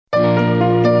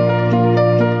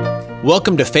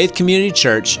Welcome to Faith Community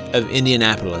Church of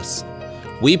Indianapolis.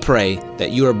 We pray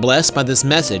that you are blessed by this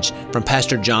message from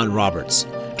Pastor John Roberts.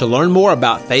 To learn more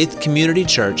about Faith Community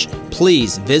Church,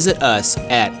 please visit us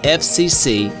at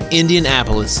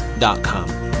fccindianapolis.com.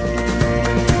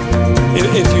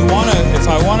 If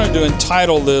I wanted to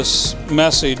entitle this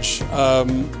message,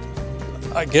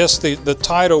 I guess the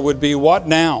title would be "What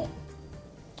Now?"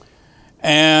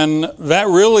 And that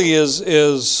really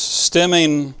is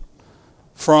stemming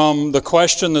from the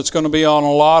question that's going to be on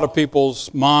a lot of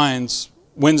people's minds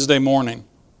Wednesday morning.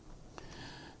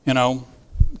 You know,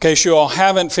 in case you all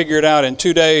haven't figured out, in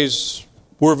 2 days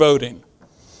we're voting.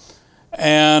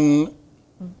 And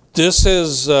this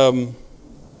is, to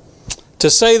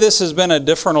say this has been a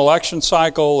different election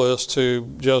cycle is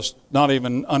to just not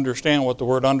even understand what the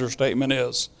word understatement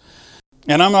is.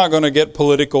 And I'm not going to get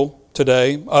political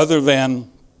today, other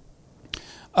than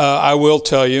I will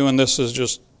tell you, and this is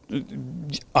just,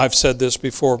 I've said this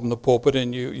before from the pulpit,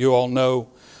 and you all know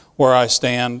where I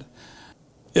stand.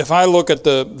 If I look at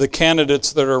the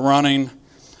candidates that are running,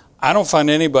 I don't find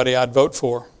anybody I'd vote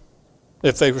for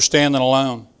if they were standing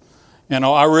alone. You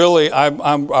know, I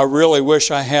really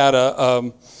wish I had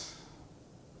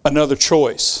another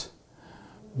choice,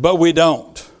 but we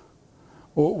don't.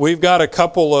 We've got a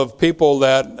couple of people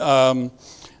that,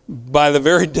 by the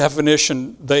very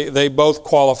definition, they both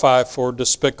qualify for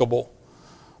despicable.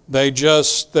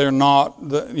 They're not,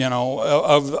 you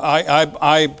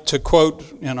know, to quote,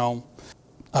 you know,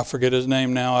 I forget his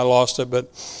name now, I lost it, but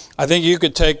I think you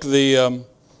could take the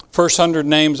first 100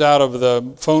 names out of the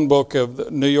phone book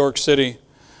of New York City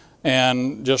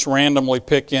and just randomly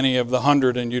pick any of the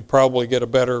 100, and you'd probably get a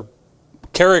better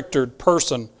charactered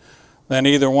person than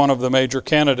either one of the major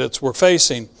candidates we're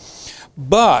facing.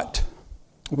 But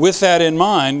with that in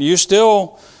mind, you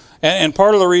still, and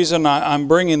part of the reason I'm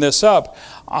bringing this up,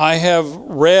 I have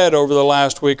read over the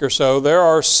last week or so, there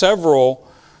are several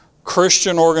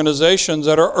Christian organizations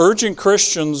that are urging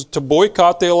Christians to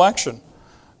boycott the election.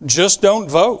 Just don't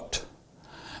vote.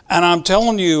 And I'm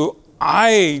telling you,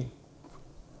 I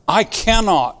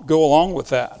cannot go along with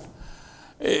that.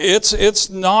 It's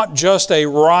not just a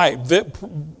right.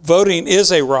 Voting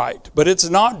is a right, but it's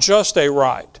not just a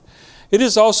right. It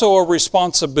is also a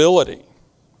responsibility.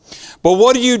 But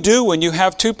what do you do when you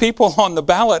have two people on the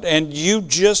ballot and you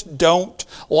just don't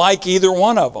like either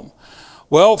one of them?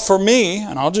 Well, for me,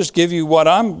 and I'll just give you where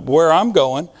I'm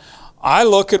going, I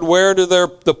look at where do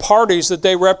the parties that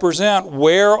they represent,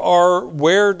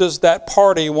 where does that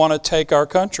party want to take our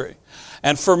country?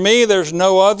 And for me, there's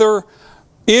no other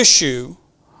issue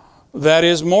that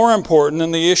is more important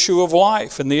than the issue of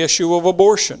life and the issue of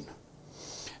abortion.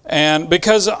 And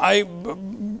because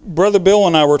Brother Bill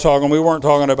and I were talking, we weren't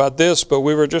talking about this, but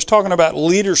we were just talking about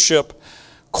leadership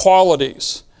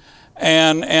qualities.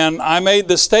 And I made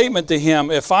the statement to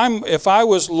him, if I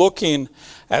was looking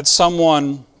at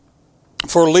someone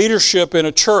for leadership in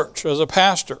a church as a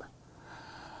pastor,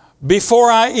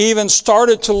 before I even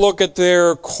started to look at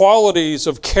their qualities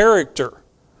of character,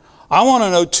 I want to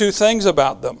know two things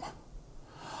about them.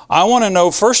 I want to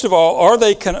know, first of all, are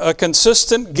they a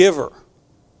consistent giver?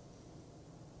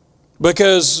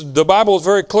 Because the Bible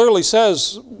very clearly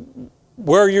says,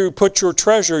 where you put your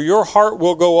treasure, your heart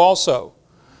will go also.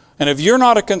 And if you're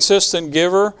not a consistent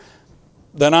giver,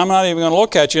 then I'm not even going to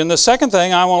look at you. And the second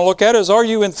thing I want to look at is, are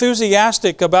you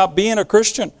enthusiastic about being a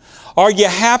Christian? Are you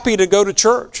happy to go to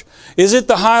church? Is it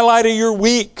the highlight of your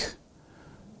week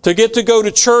to get to go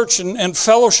to church and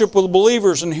fellowship with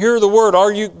believers and hear the word?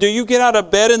 Do you get out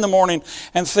of bed in the morning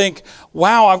and think,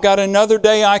 wow, I've got another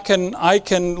day I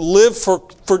can live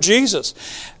for Jesus?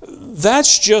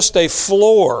 That's just a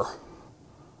floor,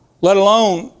 let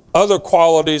alone other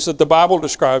qualities that the Bible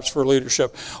describes for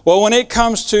leadership. Well, when it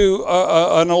comes to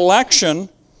an election,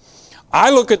 I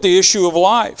look at the issue of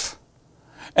life.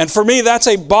 And for me, that's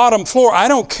a bottom floor. I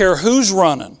don't care who's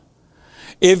running.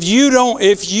 If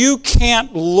you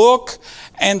can't look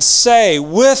and say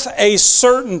with a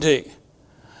certainty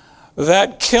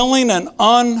that killing an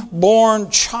unborn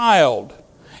child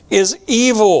is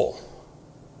evil,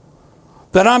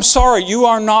 then I'm sorry, you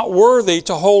are not worthy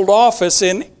to hold office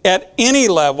at any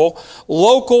level,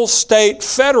 local, state,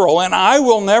 federal, and I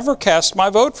will never cast my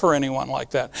vote for anyone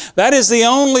like that. That is the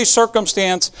only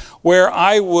circumstance where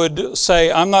I would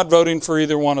say I'm not voting for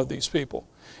either one of these people,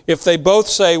 if they both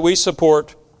say we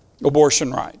support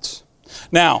abortion rights.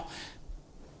 Now,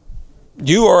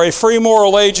 you are a free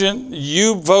moral agent.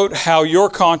 You vote how your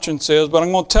conscience is, but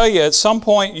I'm going to tell you, at some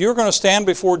point, you're going to stand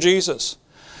before Jesus.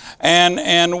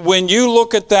 And when you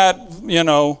look at that, you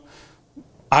know,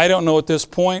 I don't know at this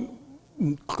point,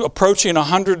 approaching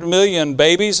 100 million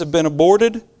babies have been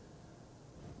aborted.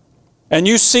 and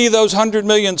you see those 100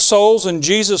 million souls, and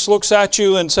Jesus looks at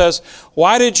you and says,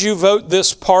 why did you vote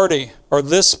this party or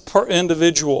this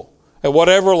individual at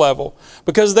whatever level?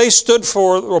 Because they stood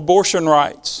for abortion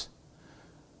rights.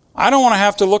 I don't want to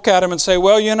have to look at them and say,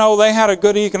 well, you know, they had a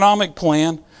good economic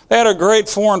plan. They had a great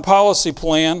foreign policy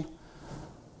plan.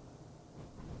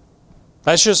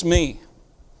 That's just me.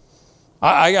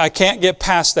 I can't get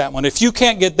past that one. If you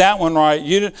can't get that one right,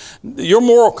 your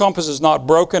moral compass is not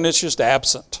broken, it's just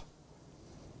absent.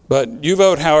 But you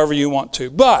vote however you want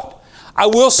to. But I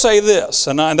will say this,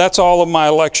 and that's all of my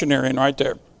electioneering right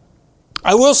there.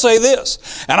 I will say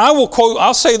this, and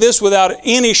I'll say this without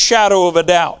any shadow of a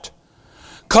doubt.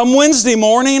 Come Wednesday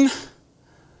morning,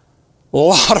 a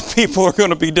lot of people are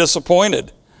going to be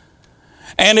disappointed.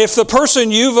 And if the person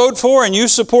you vote for and you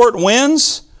support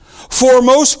wins, for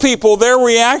most people, their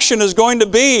reaction is going to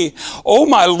be, oh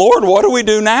my Lord, what do we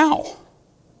do now?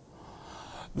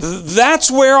 That's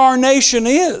where our nation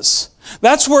is.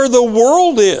 That's where the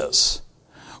world is.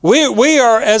 We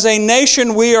are, as a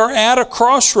nation, we are at a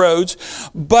crossroads,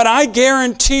 but I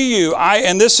guarantee you,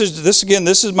 and this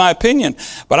is my opinion,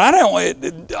 but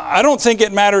I don't think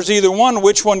it matters either one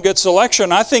which one gets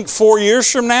election. I think 4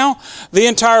 years from now, the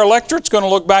entire electorate's going to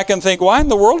look back and think, why in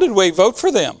the world did we vote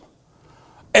for them?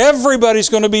 Everybody's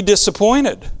going to be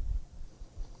disappointed.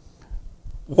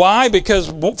 Why? Because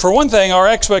for one thing, our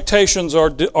expectations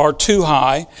are too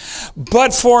high.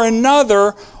 But for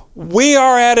another, we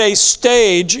are at a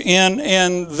stage in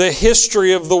the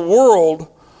history of the world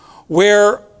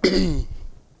where, and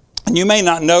you may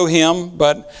not know him,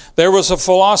 but there was a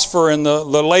philosopher in the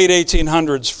late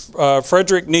 1800s,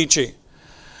 Friedrich Nietzsche.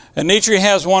 And Nietzsche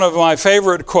has one of my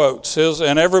favorite quotes,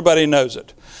 and everybody knows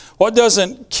it. What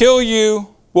doesn't kill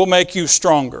you will make you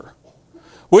stronger.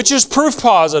 Which is proof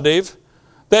positive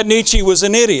that Nietzsche was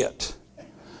an idiot.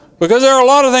 Because there are a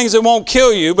lot of things that won't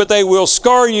kill you, but they will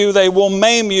scar you, they will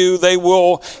maim you, they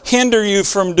will hinder you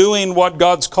from doing what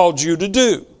God's called you to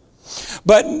do.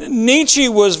 But Nietzsche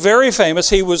was very famous.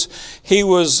 He was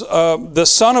the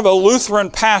son of a Lutheran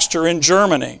pastor in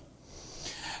Germany.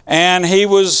 And he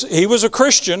was a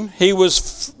Christian. He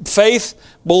was faith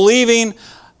believing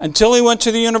until he went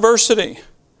to the university.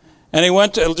 And he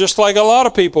went to, just like a lot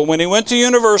of people, when he went to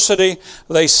university,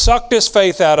 they sucked his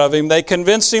faith out of him. They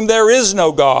convinced him there is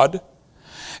no God.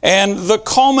 And the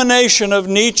culmination of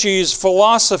Nietzsche's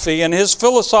philosophy and his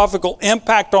philosophical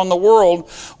impact on the world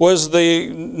was the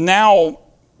now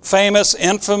famous,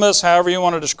 infamous, however you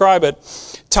want to describe it,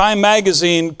 Time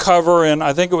magazine cover in,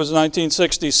 I think it was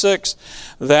 1966,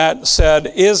 that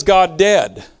said, "Is God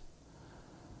dead?"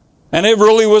 And it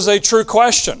really was a true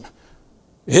question.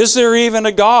 Is there even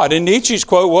a God? And Nietzsche's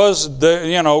quote was,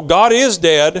 God is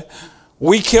dead,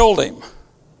 we killed him.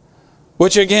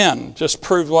 Which again, just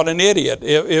proved what an idiot.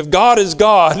 If God is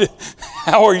God,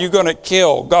 how are you going to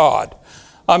kill God?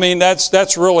 I mean,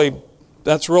 that's really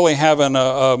having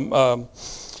an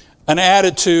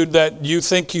attitude that you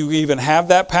think you even have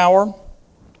that power.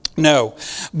 No.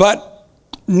 But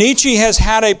Nietzsche has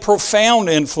had a profound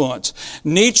influence.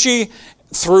 Nietzsche,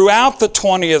 throughout the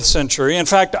 20th century, in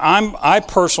fact,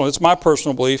 it's my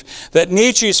personal belief that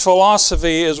Nietzsche's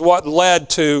philosophy is what led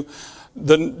to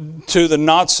the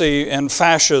Nazi and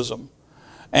fascism,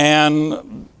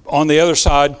 and on the other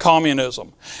side,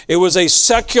 communism. It was a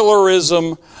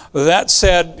secularism that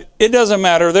said, it doesn't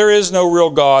matter, there is no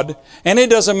real God, and it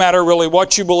doesn't matter really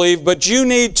what you believe, but you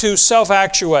need to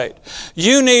self-actuate.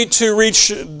 You need to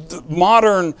reach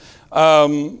modern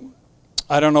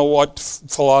I don't know what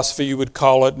philosophy you would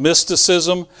call it,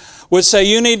 mysticism, would say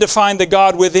you need to find the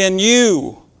God within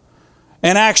you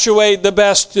and actuate the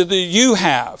best that you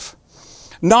have.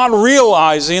 Not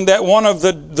realizing that one of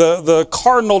the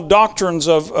cardinal doctrines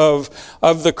of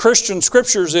the Christian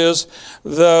scriptures is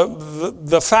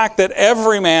the fact that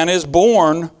every man is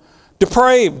born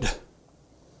depraved.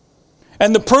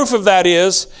 And the proof of that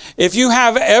is, if you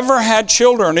have ever had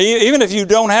children, even if you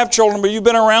don't have children, but you've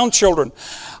been around children,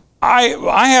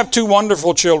 I have two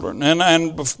wonderful children,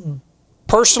 and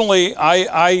personally,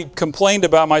 I complained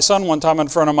about my son one time in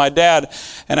front of my dad,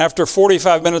 and after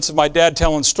 45 minutes of my dad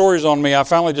telling stories on me, I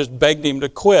finally just begged him to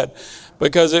quit,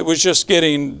 because it was just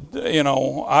getting,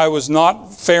 I was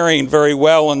not faring very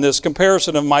well in this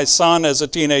comparison of my son as a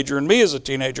teenager and me as a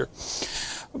teenager.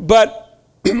 But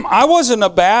I wasn't a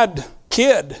bad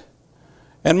kid,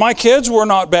 and my kids were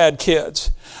not bad kids.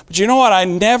 But you know what? I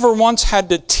never once had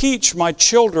to teach my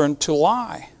children to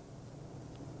lie.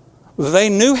 They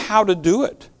knew how to do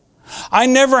it. I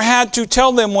never had to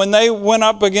tell them when they went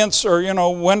up against or,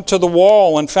 went to the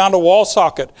wall and found a wall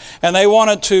socket and they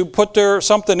wanted to put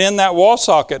something in that wall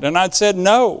socket. And I'd said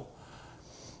no.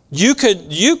 You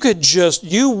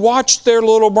watch their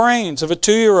little brains of a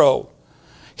 2-year-old.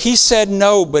 He said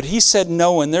no, but he said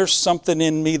no, and there's something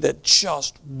in me that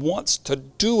just wants to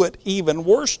do it even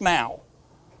worse now.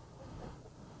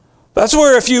 That's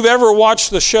where, if you've ever watched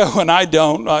the show, and I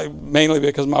don't, mainly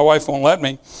because my wife won't let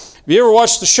me. Have you ever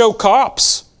watched the show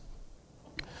Cops?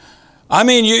 I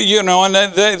mean, you know, and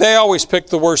they always pick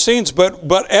the worst scenes,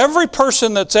 but every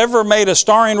person that's ever made a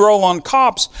starring role on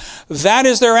Cops, that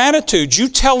is their attitude. You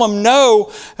tell them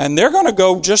no, and they're going to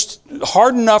go just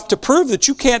hard enough to prove that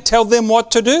you can't tell them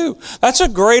what to do. That's a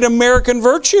great American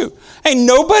virtue. Ain't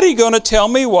nobody going to tell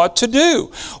me what to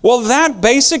do. Well, that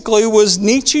basically was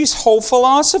Nietzsche's whole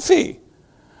philosophy.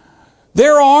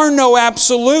 There are no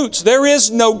absolutes. There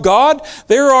is no God.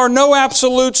 There are no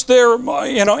absolutes.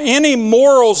 Any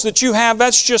morals that you have,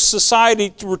 that's just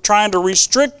society trying to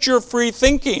restrict your free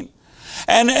thinking.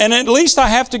 And at least I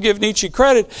have to give Nietzsche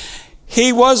credit.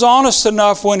 He was honest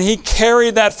enough when he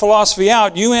carried that philosophy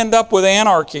out. You end up with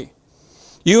anarchy.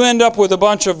 You end up with a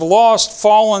bunch of lost,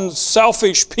 fallen,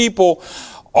 selfish people.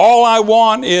 All I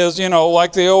want is,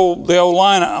 like the old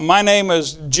line, my name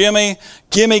is Jimmy,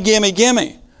 gimme, gimme,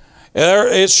 gimme.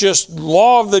 It's just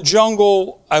law of the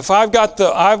jungle. If I've got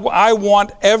I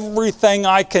want everything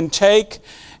I can take,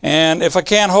 and if I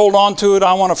can't hold on to it,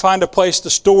 I want to find a place to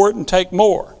store it and take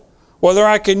more. Whether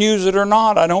I can use it or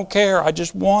not, I don't care. I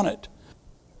just want it.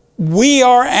 We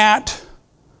are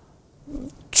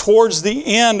towards the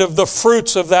end of the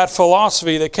fruits of that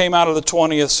philosophy that came out of the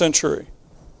 20th century.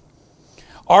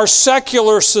 Our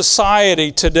secular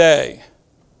society today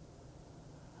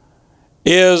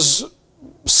is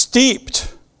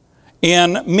steeped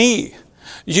in me.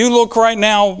 You look right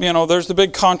now, there's the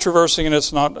big controversy, and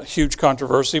it's not a huge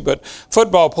controversy, but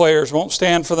football players won't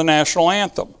stand for the national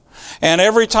anthem. And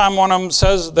every time one of them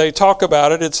says they talk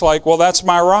about it, it's like, well, that's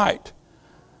my right.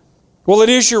 Well, it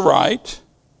is your right.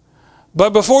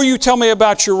 But before you tell me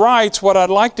about your rights, what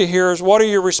I'd like to hear is, what are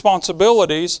your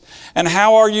responsibilities, and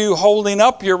how are you holding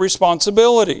up your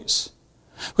responsibilities?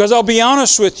 Because I'll be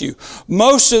honest with you,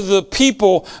 most of the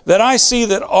people that I see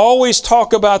that always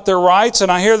talk about their rights,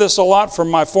 and I hear this a lot from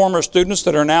my former students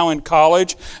that are now in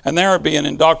college, and they're being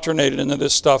indoctrinated into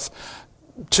this stuff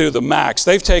to the max.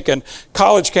 They've taken,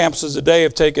 college campuses today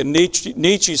have taken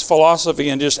Nietzsche's philosophy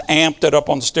and just amped it up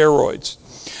on steroids.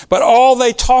 But all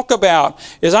they talk about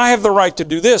is, I have the right to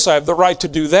do this, I have the right to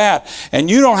do that, and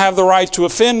you don't have the right to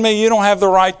offend me, you don't have the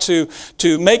right to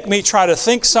make me try to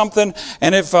think something,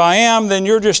 and if I am, then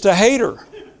you're just a hater.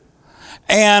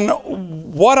 And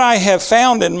what I have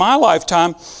found in my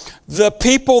lifetime, the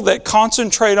people that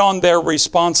concentrate on their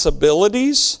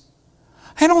responsibilities,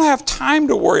 they don't have time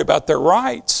to worry about their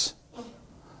rights.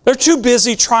 They're too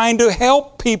busy trying to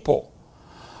help people.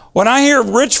 When I hear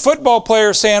rich football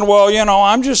players saying, well,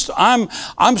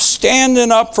 I'm standing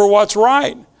up for what's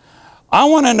right. I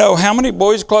want to know, how many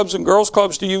boys clubs and girls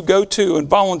clubs do you go to and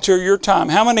volunteer your time?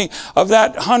 How many of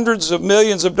that hundreds of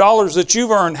millions of dollars that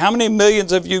you've earned, how many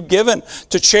millions have you given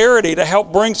to charity to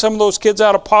help bring some of those kids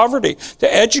out of poverty,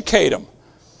 to educate them?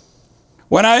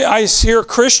 When I hear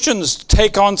Christians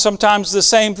take on sometimes the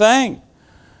same thing.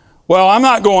 Well, I'm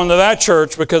not going to that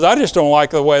church because I just don't like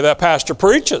the way that pastor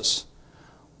preaches.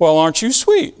 Well, aren't you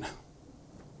sweet?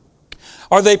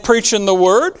 Are they preaching the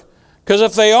Word? Because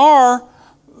if they are,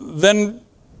 then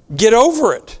get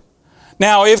over it.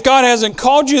 Now, if God hasn't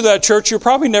called you to that church, you're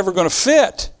probably never going to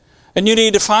fit. And you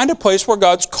need to find a place where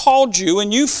God's called you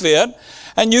and you fit,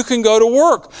 and you can go to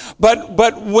work.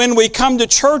 But when we come to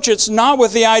church, it's not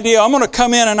with the idea, I'm going to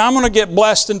come in and I'm going to get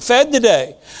blessed and fed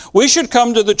today. We should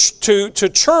come to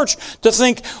church to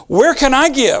think, where can I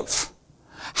give?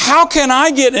 How can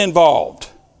I get involved?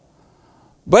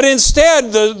 But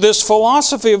instead, this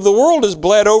philosophy of the world has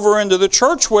bled over into the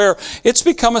church, where it's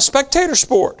become a spectator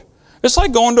sport. It's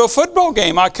like going to a football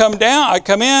game. I come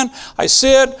in, I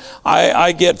sit,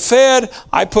 I get fed,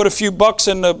 I put a few bucks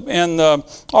in the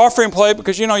offering plate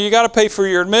because, you got to pay for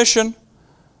your admission.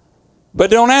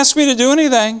 But don't ask me to do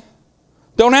anything.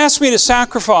 Don't ask me to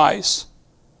sacrifice.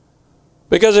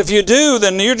 Because if you do,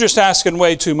 then you're just asking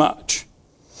way too much.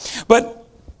 But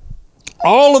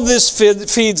all of this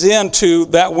feeds into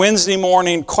that Wednesday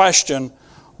morning question,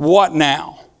 what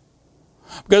now?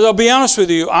 Because I'll be honest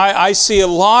with you, I see a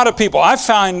lot of people, I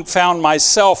found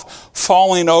myself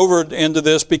falling over into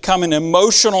this, becoming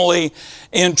emotionally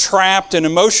entrapped and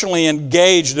emotionally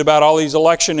engaged about all these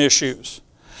election issues.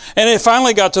 And it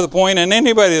finally got to the point, and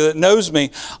anybody that knows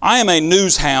me, I am a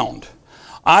news hound.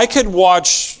 I could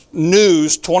watch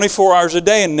news 24 hours a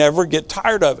day and never get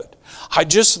tired of it. I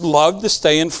just love to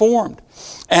stay informed.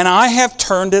 And I have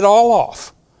turned it all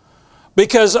off.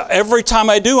 Because every time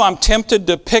I do, I'm tempted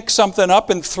to pick something up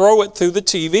and throw it through the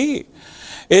TV.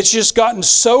 It's just gotten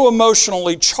so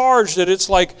emotionally charged that it's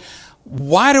like,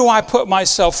 why do I put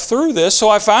myself through this? So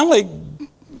I finally,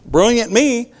 brilliant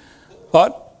me,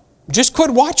 thought, just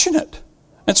quit watching it.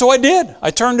 And so I did.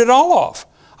 I turned it all off.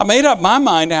 I made up my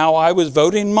mind how I was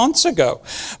voting months ago.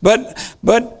 But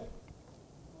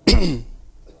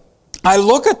I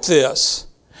look at this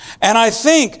and I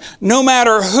think no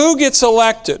matter who gets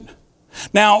elected,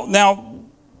 now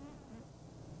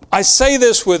I say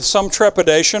this with some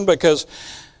trepidation because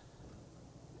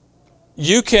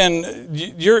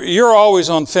you're always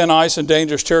on thin ice and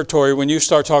dangerous territory when you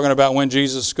start talking about when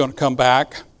Jesus is going to come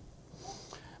back.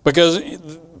 Because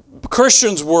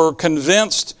Christians were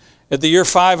convinced at the year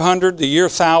 500, the year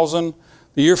 1000,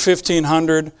 the year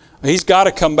 1500, he's got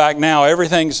to come back now.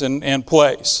 Everything's in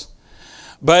place.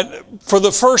 But for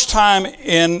the first time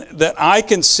that I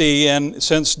can see, and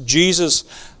since Jesus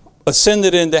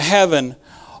ascended into heaven,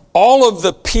 all of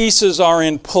the pieces are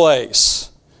in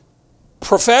place.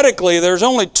 Prophetically, there's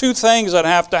only two things that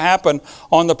have to happen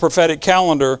on the prophetic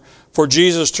calendar for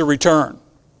Jesus to return.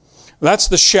 That's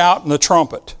the shout and the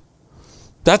trumpet.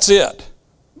 That's it.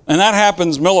 And that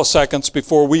happens milliseconds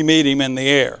before we meet him in the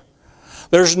air.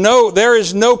 There is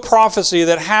no prophecy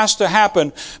that has to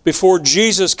happen before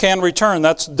Jesus can return.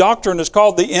 That doctrine is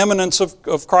called the imminence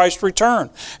of Christ's return.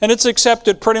 And it's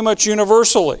accepted pretty much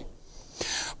universally.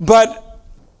 But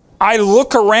I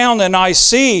look around and I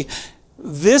see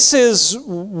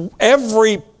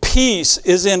every piece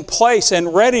is in place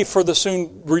and ready for the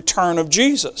soon return of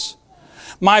Jesus.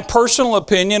 My personal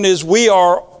opinion is we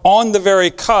are on the very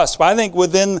cusp. I think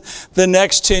within the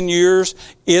next 10 years,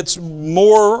 it's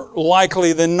more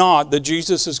likely than not that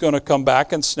Jesus is going to come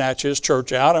back and snatch his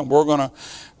church out, and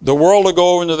the world will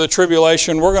go into the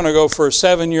tribulation. We're going to go for a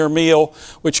 7-year meal,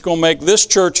 which is going to make this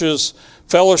church's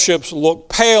fellowships look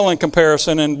pale in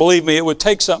comparison, and believe me, it would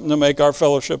take something to make our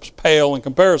fellowships pale in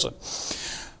comparison.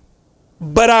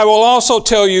 But I will also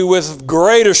tell you with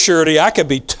great assurity, I could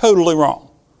be totally wrong.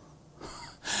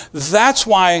 That's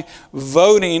why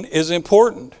voting is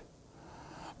important.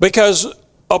 Because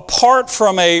apart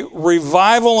from a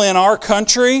revival in our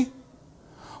country,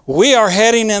 we are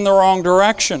heading in the wrong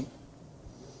direction.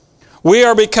 We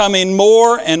are becoming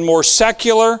more and more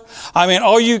secular. I mean,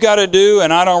 all you got to do,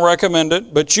 and I don't recommend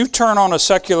it, but you turn on a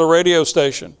secular radio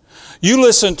station. You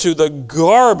listen to the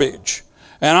garbage,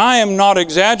 and I am not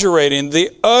exaggerating,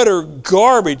 the utter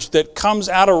garbage that comes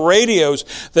out of radios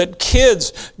that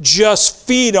kids just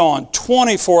feed on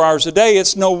 24 hours a day.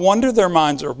 It's no wonder their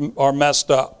minds are messed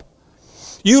up.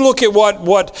 You look at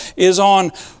what is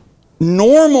on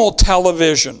normal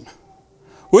television,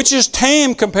 which is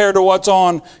tame compared to what's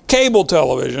on cable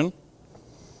television.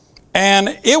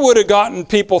 And it would have gotten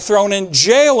people thrown in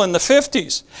jail in the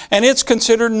 50s. And it's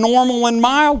considered normal and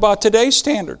mild by today's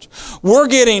standards. We're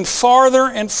getting farther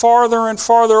and farther and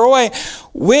farther away,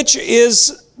 which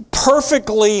is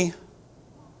perfectly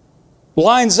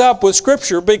lines up with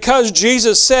Scripture, because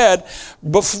Jesus said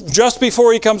just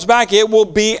before he comes back, it will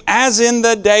be as in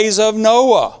the days of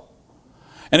Noah.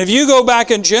 And if you go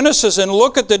back in Genesis and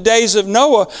look at the days of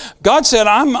Noah, God said,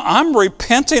 I'm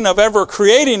repenting of ever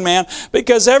creating man,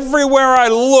 because everywhere I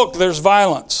look, there's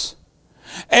violence.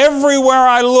 Everywhere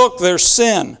I look, there's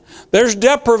sin. There's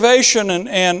deprivation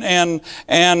and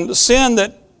sin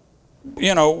that,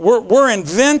 we're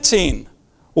inventing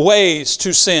ways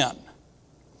to sin.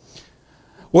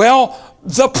 Well,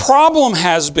 the problem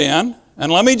has been,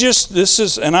 and I'm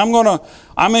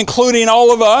including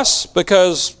all of us,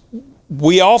 because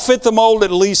we all fit the mold,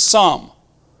 at least some.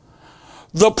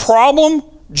 The problem,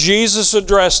 Jesus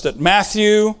addressed it.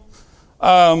 Matthew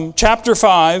chapter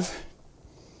 5,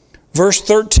 verse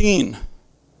 13.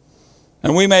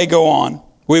 And we may go on.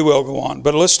 We will go on.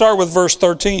 But let's start with verse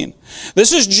 13.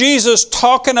 This is Jesus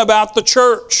talking about the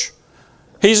church.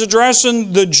 He's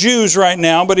addressing the Jews right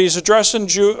now, but he's addressing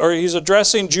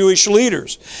Jewish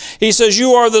leaders. He says,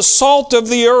 "You are the salt of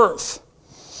the earth."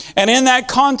 And in that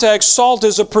context, salt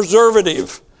is a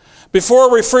preservative.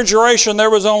 Before refrigeration, there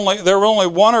were only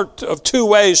one of two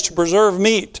ways to preserve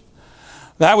meat.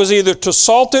 That was either to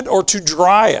salt it or to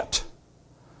dry it.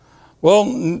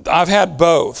 Well, I've had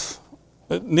both.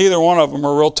 Neither one of them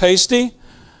are real tasty,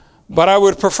 but I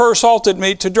would prefer salted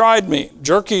meat to dried meat.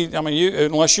 Jerky,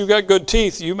 unless you got good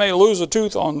teeth, you may lose a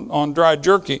tooth on dried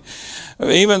jerky.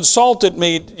 Even salted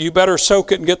meat, you better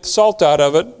soak it and get the salt out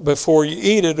of it before you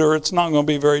eat it, or it's not going to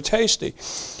be very tasty.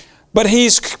 But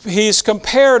he's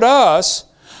compared us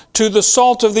to the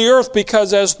salt of the earth,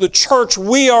 because as the church,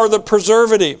 we are the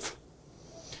preservative.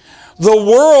 the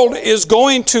world is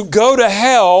going to go to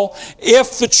hell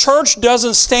if the church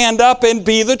doesn't stand up and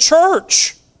be the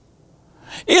church.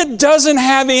 It doesn't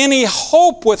have any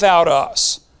hope without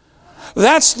us.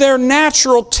 That's their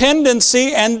natural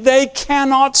tendency, and they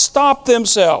cannot stop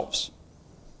themselves.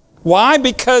 Why?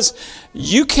 Because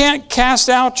you can't cast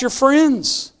out your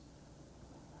friends.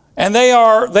 And they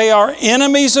are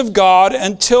enemies of God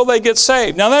until they get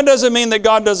saved. Now that doesn't mean that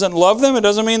God doesn't love them. It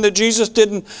doesn't mean that Jesus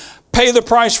didn't pay the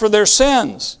price for their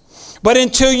sins. But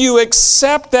until you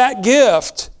accept that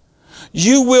gift,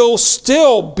 you will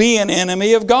still be an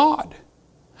enemy of God.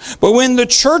 But when the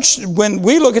church, when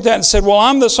we look at that and said, well,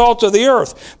 I'm the salt of the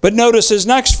earth. But notice his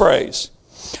next phrase.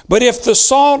 But if the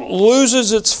salt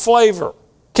loses its flavor,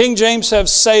 King James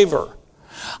says savor.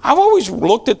 I've always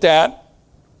looked at that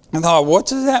and thought, what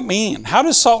does that mean? How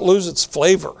does salt lose its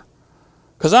flavor?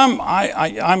 Because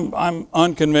I'm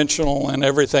unconventional in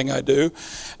everything I do.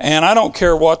 And I don't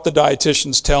care what the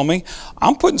dietitians tell me.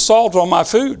 I'm putting salt on my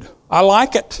food. I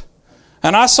like it.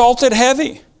 And I salt it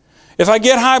heavy. If I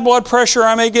get high blood pressure,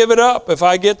 I may give it up. If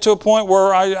I get to a point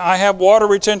where I have water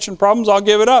retention problems, I'll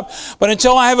give it up. But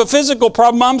until I have a physical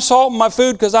problem, I'm salting my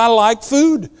food because I like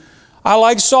food. I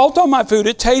like salt on my food.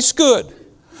 It tastes good.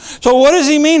 So what does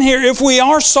he mean here? If we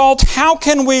are salt, how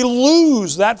can we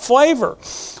lose that flavor?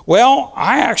 Well,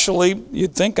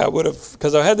 you'd think I would have,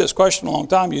 because I've had this question a long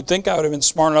time, you'd think I would have been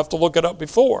smart enough to look it up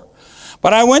before.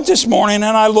 But I went this morning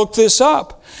and I looked this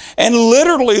up. And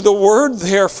literally the word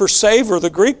there for savor,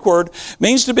 the Greek word,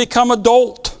 means to become a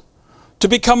dolt, to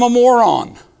become a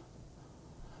moron.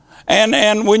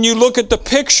 And when you look at the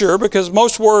picture, because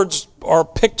most words are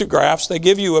pictographs, they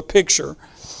give you a picture.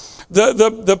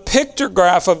 The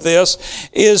pictograph of this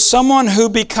is someone who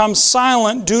becomes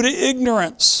silent due to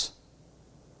ignorance.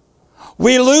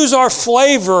 We lose our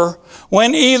flavor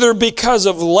when either because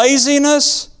of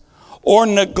laziness or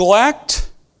neglect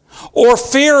or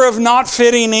fear of not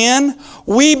fitting in,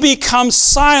 we become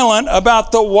silent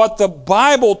about what the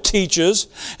Bible teaches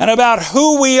and about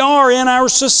who we are in our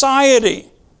society.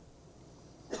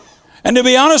 And to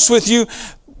be honest with you,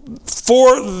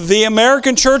 for the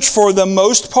American church, for the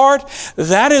most part,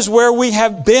 that is where we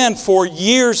have been for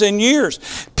years and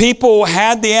years. People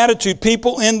had the attitude,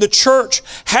 people in the church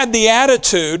had the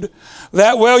attitude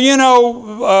that, well,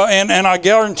 and I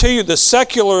guarantee you the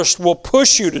secularists will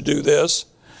push you to do this.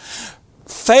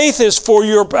 Faith is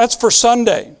that's for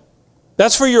Sunday.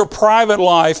 That's for your private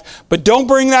life, but don't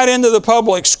bring that into the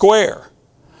public square.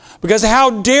 Because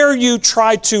how dare you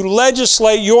try to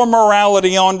legislate your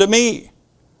morality onto me?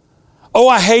 Oh,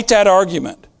 I hate that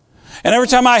argument. And every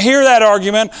time I hear that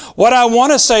argument, what I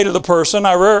want to say to the person,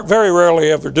 I very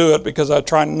rarely ever do it because I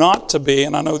try not to be,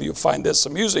 and I know you'll find this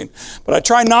amusing, but I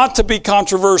try not to be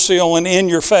controversial and in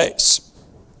your face.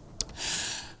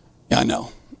 Yeah, I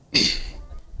know.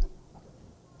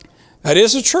 That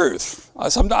is the truth.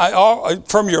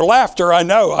 From your laughter, I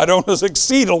know I don't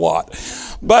succeed a lot.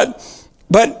 But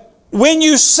when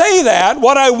you say that,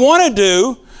 what I want to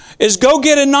do is go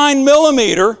get a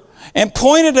 9mm and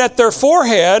point it at their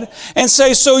forehead and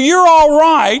say, so you're all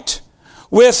right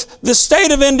with the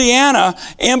state of Indiana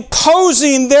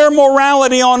imposing their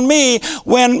morality on me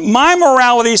when my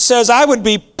morality says I would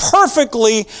be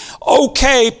perfectly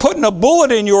okay putting a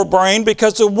bullet in your brain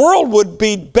because the world would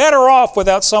be better off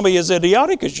without somebody as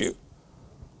idiotic as you.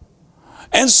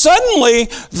 And suddenly,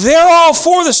 they're all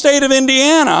for the state of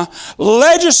Indiana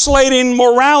legislating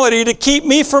morality to keep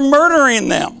me from murdering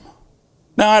them.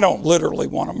 Now, I don't literally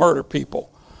want to murder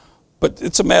people, but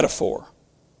it's a metaphor.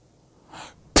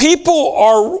 People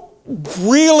are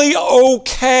really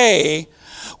okay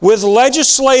with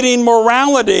legislating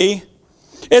morality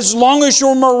as long as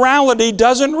your morality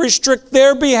doesn't restrict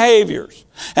their behaviors.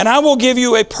 And I will give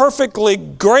you a perfectly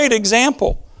great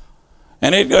example.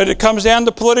 And it comes down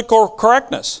to political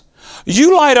correctness.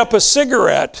 You light up a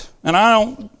cigarette, and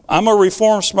I'm a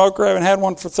reformed smoker. I haven't had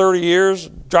one for 30 years.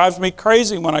 It drives me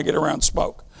crazy when I get around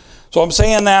smoke. So I'm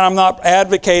saying that I'm not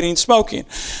advocating smoking.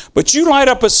 But you light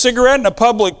up a cigarette in a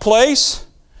public place,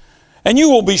 and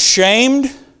you will be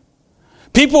shamed.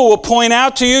 People will point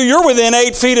out to you, you're within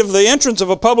 8 feet of the entrance of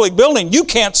a public building. You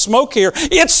can't smoke here.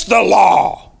 It's the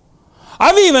law.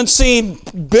 I've even seen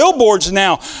billboards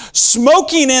now.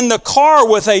 Smoking in the car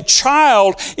with a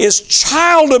child is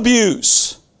child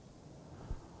abuse.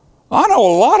 I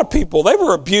know a lot of people, they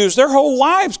were abused their whole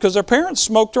lives because their parents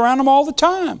smoked around them all the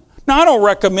time. Now, I don't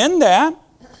recommend that.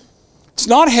 It's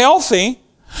not healthy.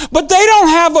 But they don't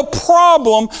have a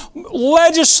problem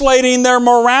legislating their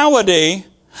morality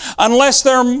unless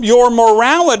your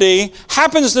morality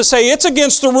happens to say it's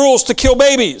against the rules to kill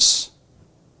babies.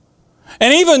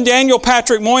 And even Daniel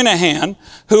Patrick Moynihan,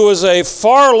 who was a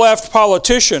far-left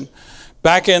politician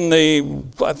back in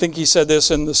I think he said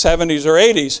this in the 70s or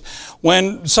 80s,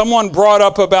 when someone brought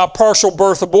up about partial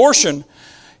birth abortion,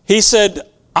 he said,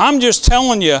 I'm just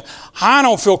telling you, I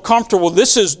don't feel comfortable.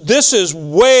 This is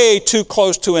way too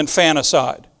close to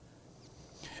infanticide.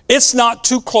 It's not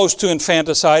too close to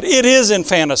infanticide. It is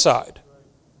infanticide.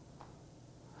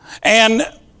 And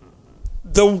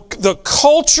the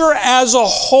culture as a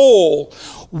whole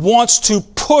wants to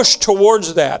push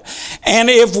towards that. And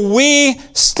if we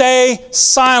stay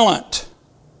silent,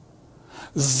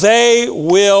 they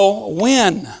will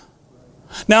win.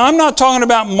 Now, I'm not talking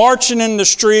about marching in the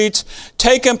streets,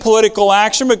 taking political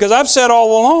action, because I've said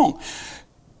all along,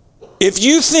 if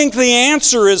you think the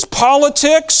answer is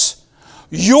politics,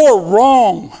 you're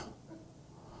wrong.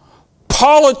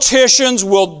 Politicians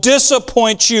will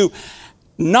disappoint you,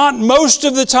 not most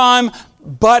of the time,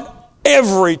 but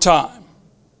every time.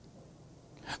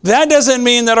 That doesn't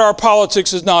mean that our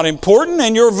politics is not important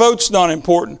and your vote's not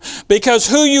important, because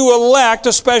who you elect,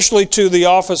 especially to the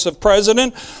office of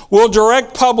president, will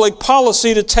direct public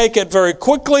policy to take it very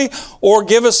quickly or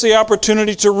give us the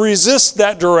opportunity to resist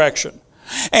that direction.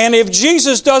 And if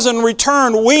Jesus doesn't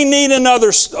return, we need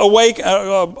another spiritual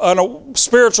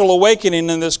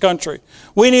awakening in this country.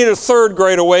 We need a third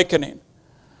great awakening.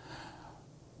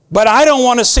 But I don't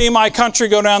want to see my country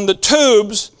go down the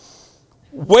tubes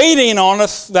waiting on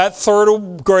that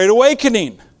third great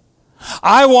awakening.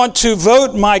 I want to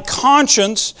vote my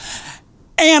conscience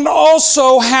and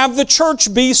also have the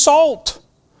church be salt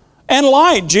and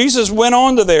light. Jesus went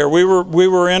on to there. We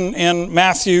were in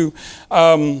Matthew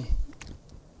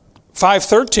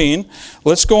 5:13.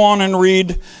 Let's go on and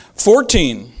read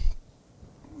 14.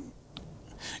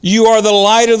 You are the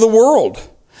light of the world.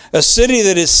 A city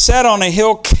that is set on a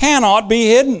hill cannot be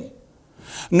hidden.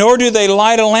 Nor do they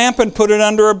light a lamp and put it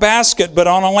under a basket, but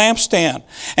on a lampstand.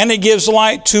 And it gives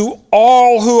light to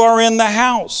all who are in the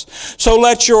house. So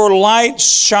let your light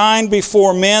shine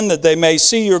before men, that they may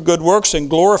see your good works and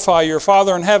glorify your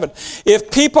Father in heaven. If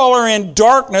people are in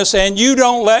darkness and you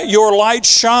don't let your light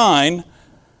shine,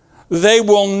 they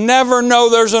will never know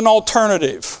there's an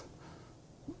alternative.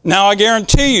 Now, I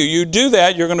guarantee you do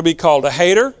that, you're going to be called a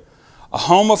hater, a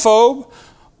homophobe.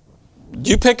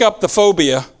 You pick up the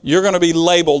phobia, you're going to be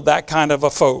labeled that kind of a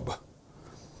phobe.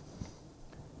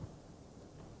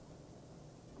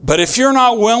 But if you're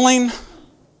not willing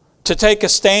to take a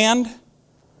stand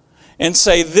and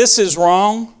say, this is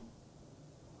wrong,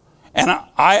 and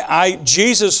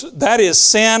Jesus, that is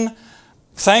sin,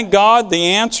 thank God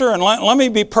the answer. And let me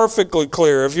be perfectly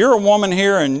clear. If you're a woman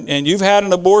here and you've had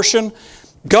an abortion,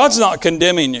 God's not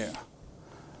condemning you.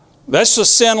 That's a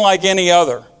sin like any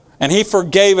other. And He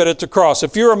forgave it at the cross.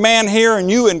 If you're a man here and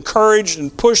you encouraged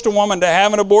and pushed a woman to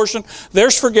have an abortion,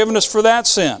 there's forgiveness for that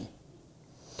sin.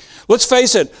 Let's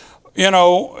face it,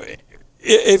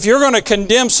 if you're going to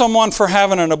condemn someone for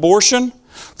having an abortion,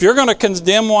 if you're going to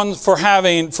condemn one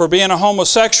for being a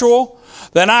homosexual,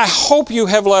 then I hope you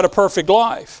have led a perfect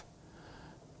life.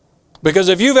 Because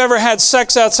if you've ever had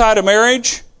sex outside of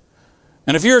marriage,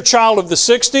 and if you're a child of the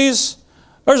 60s,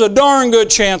 there's a darn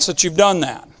good chance that you've done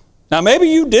that. Now, maybe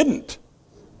you didn't.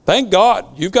 Thank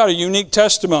God. You've got a unique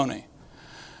testimony.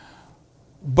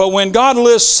 But when God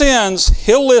lists sins,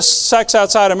 He'll list sex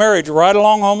outside of marriage right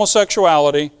along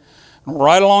homosexuality,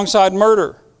 right alongside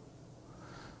murder.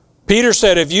 Peter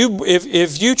said,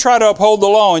 if you try to uphold the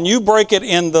law and you break it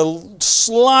in the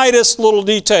slightest little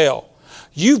detail,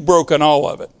 you've broken all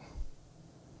of it.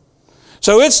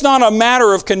 So it's not a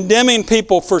matter of condemning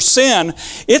people for sin.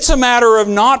 It's a matter of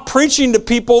not preaching to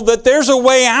people that there's a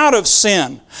way out of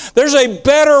sin. There's a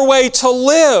better way to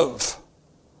live.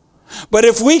 But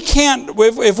if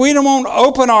we don't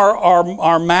open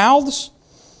our mouths,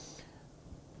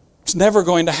 it's never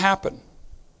going to happen.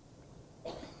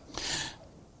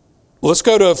 Let's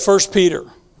go to 1 Peter.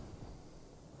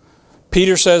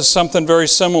 Peter says something very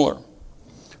similar.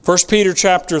 1 Peter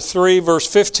chapter 3,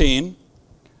 verse 15.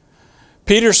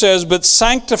 Peter says, but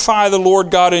sanctify the Lord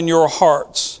God in your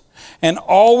hearts, and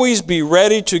always be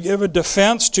ready to give a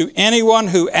defense to anyone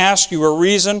who asks you a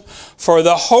reason for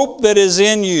the hope that is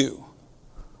in you,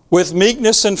 with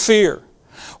meekness and fear.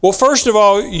 Well, first of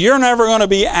all, you're never going to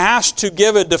be asked to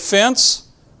give a defense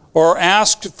or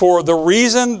asked for the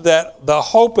reason that the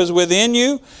hope is within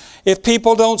you if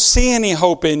people don't see any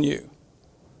hope in you.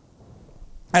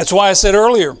 That's why I said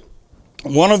earlier,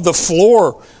 one of the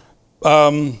floor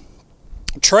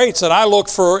traits that I look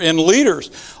for in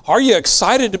leaders, are you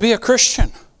excited to be a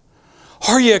Christian?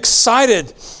 Are you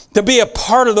excited to be a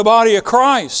part of the body of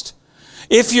Christ?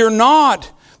 If you're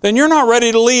not, then you're not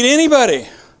ready to lead anybody.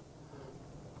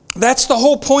 That's the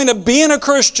whole point of being a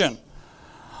Christian.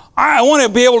 I want to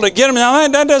be able to get them. Now,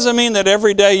 that doesn't mean that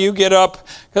every day you get up.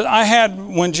 Because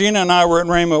when Gina and I were at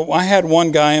Rhema, I had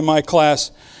one guy in my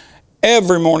class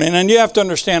every morning. And you have to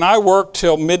understand, I worked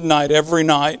till midnight every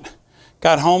night.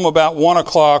 Got home about 1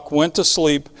 o'clock, went to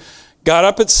sleep, got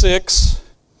up at 6,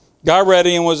 got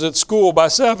ready, and was at school by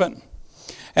 7.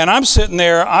 And I'm sitting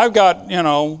there, I've got,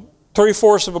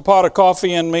 3/4 of a pot of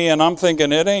coffee in me, and I'm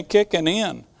thinking, it ain't kicking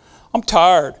in. I'm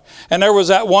tired. And there was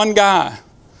that one guy,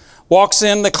 walks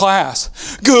in the class,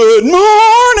 "Good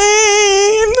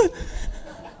morning!"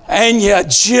 And you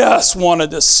just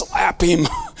wanted to slap him.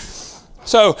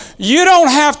 So you don't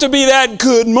have to be that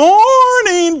good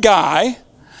morning guy,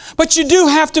 but you do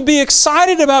have to be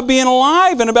excited about being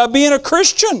alive and about being a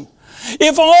Christian.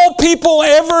 If all people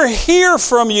ever hear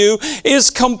from you is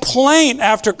complaint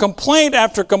after complaint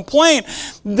after complaint,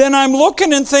 then I'm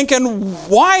looking and thinking,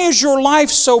 why is your life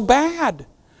so bad?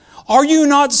 Are you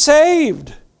not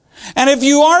saved? And if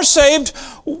you are saved,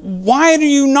 why do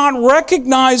you not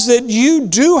recognize that you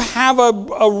do have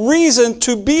a reason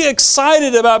to be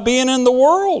excited about being in the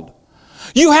world?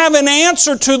 You have an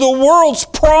answer to the world's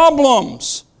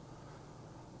problems.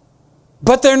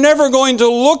 But they're never going to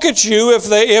look at you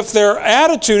if their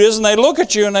attitude is, and they look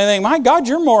at you and they think, my God,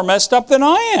 you're more messed up than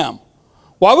I am.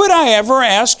 Why would I ever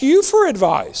ask you for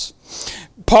advice?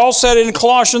 Paul said in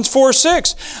Colossians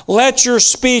 4:6, "Let your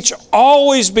speech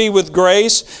always be with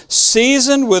grace,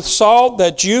 seasoned with salt,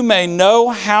 that you may know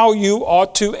how you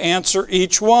ought to answer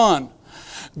each one."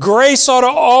 Grace ought to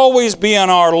always be on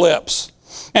our lips.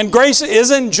 And grace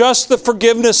isn't just the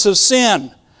forgiveness of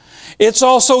sin. It's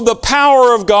also the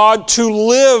power of God to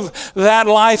live that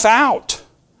life out,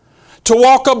 to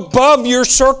walk above your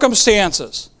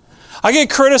circumstances. I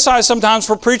get criticized sometimes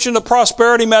for preaching the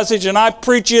prosperity message, and I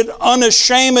preach it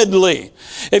unashamedly.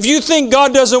 If you think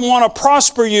God doesn't want to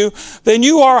prosper you, then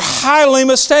you are highly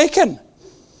mistaken.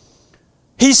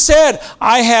 He said,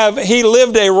 He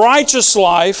lived a righteous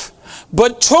life,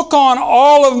 but took on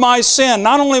all of my sin,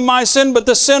 not only my sin, but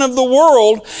the sin of the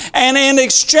world, and in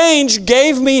exchange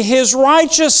gave me His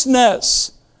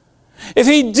righteousness. If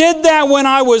He did that when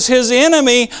I was His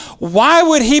enemy, why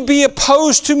would He be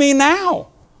opposed to me now?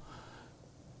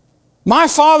 My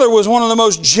father was one of the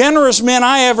most generous men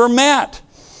I ever met,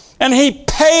 and he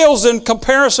pales in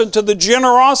comparison to the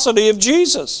generosity of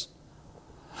Jesus.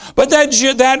 But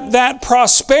that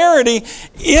prosperity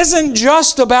isn't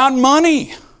just about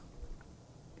money.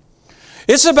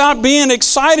 It's about being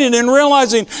excited and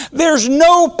realizing there's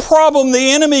no problem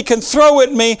the enemy can throw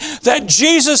at me that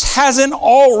Jesus hasn't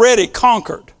already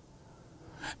conquered.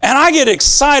 And I get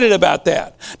excited about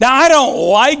that. Now, I don't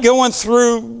like going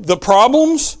through the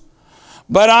problems,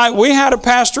 but we had a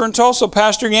pastor in Tulsa,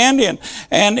 Pastor Yandian,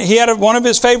 and he had one of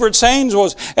his favorite sayings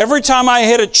was, every time I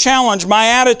hit a challenge, my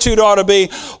attitude ought to be,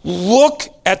 look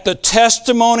at the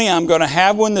testimony I'm going to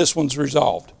have when this one's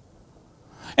resolved.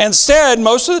 Instead,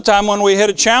 most of the time when we hit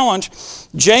a challenge,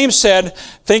 James said,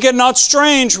 think it not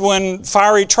strange when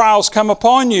fiery trials come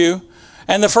upon you.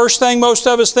 And the first thing most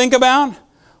of us think about,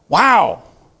 wow,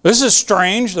 this is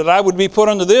strange that I would be put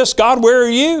under this. God, where are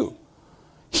you?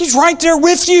 He's right there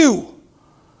with you.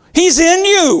 He's in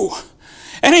you.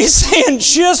 And He's saying,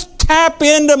 just tap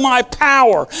into my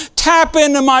power. Tap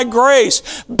into my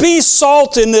grace. Be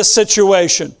salt in this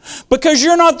situation. Because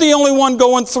you're not the only one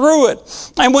going through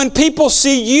it. And when people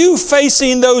see you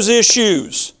facing those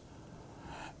issues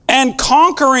and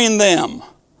conquering them,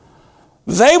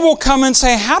 they will come and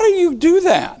say, how do you do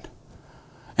that?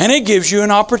 And it gives you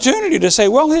an opportunity to say,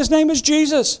 well, His name is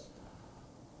Jesus.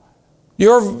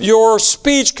 Your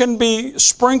speech can be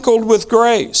sprinkled with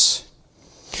grace.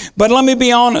 But let me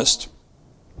be honest.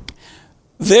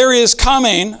 There is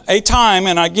coming a time,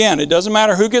 and again, it doesn't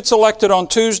matter who gets elected on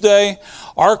Tuesday,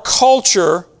 our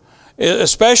culture,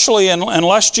 especially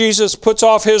unless Jesus puts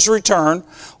off His return,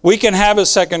 we can have a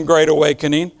second great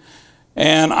awakening.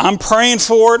 And I'm praying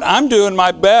for it. I'm doing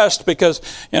my best because,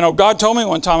 God told me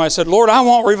one time, I said, Lord, I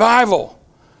want revival.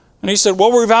 And He said,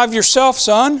 well, revive yourself,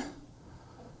 son.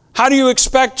 How do you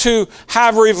expect to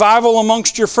have revival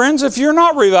amongst your friends if you're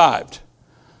not revived?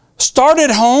 Start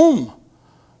at home.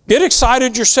 Get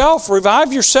excited yourself.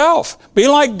 Revive yourself. Be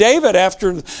like David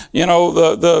after,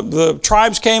 the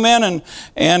tribes came in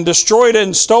and destroyed it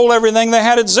and stole everything they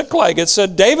had at Ziklag. It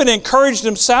said David encouraged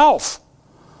himself.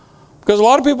 Because a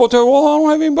lot of people tell, well, I don't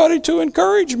have anybody to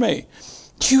encourage me.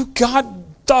 You got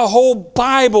the whole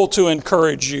Bible to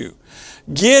encourage you.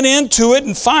 Get into it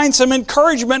and find some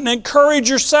encouragement and encourage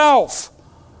yourself.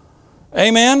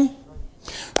 Amen?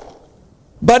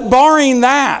 But barring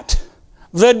that,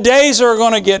 The days are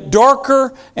going to get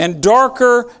darker and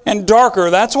darker and darker.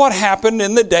 That's what happened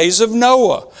in the days of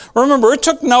Noah. Remember, it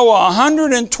took Noah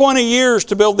 120 years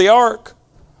to build the ark.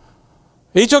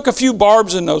 He took a few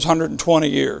barbs in those 120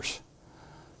 years.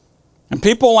 And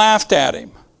people laughed at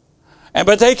him.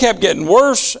 But they kept getting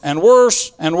worse and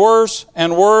worse and worse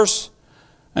and worse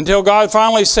until God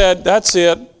finally said, that's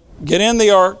it. Get in the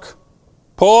ark.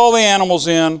 Pull all the animals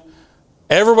in.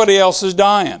 Everybody else is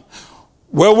dying.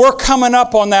 Well, we're coming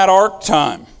up on that ark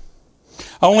time.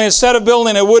 Only instead of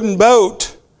building a wooden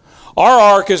boat, our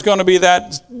ark is going to be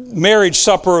that marriage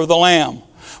supper of the Lamb.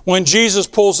 When Jesus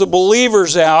pulls the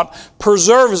believers out,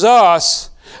 preserves us,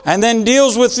 and then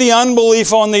deals with the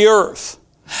unbelief on the earth.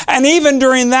 And even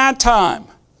during that time,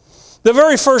 the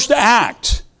very first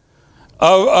act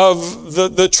of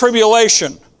the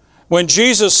tribulation, when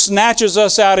Jesus snatches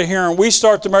us out of here and we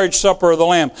start the marriage supper of the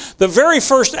Lamb, the very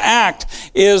first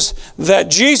act is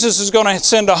that Jesus is going to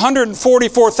send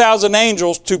 144,000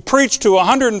 angels to preach to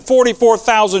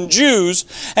 144,000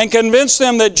 Jews and convince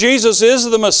them that Jesus is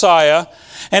the Messiah.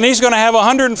 And He's going to have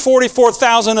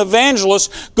 144,000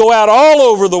 evangelists go out all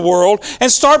over the world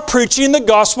and start preaching the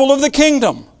gospel of the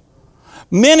kingdom.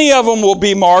 Many of them will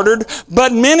be martyred,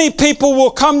 but many people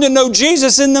will come to know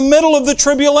Jesus in the middle of the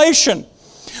tribulation.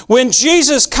 When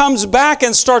Jesus comes back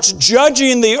and starts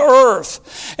judging the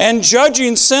earth and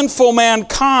judging sinful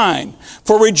mankind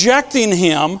for rejecting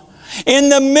Him, in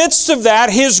the midst of that,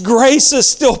 His grace is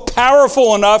still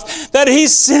powerful enough that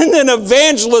He's sending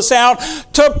evangelists out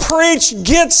to preach,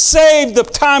 get saved, the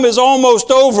time is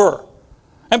almost over.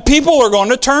 And people are going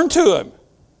to turn to Him.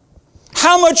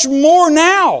 How much more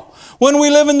now when we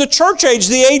live in the church age,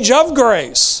 the age of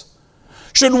grace?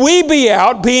 Should we be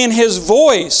out being His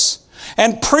voice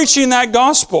and preaching that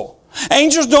gospel?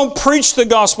 Angels don't preach the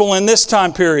gospel in this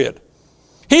time period.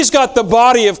 He's got the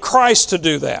body of Christ to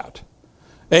do that.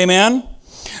 Amen?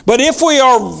 But if we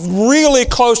are really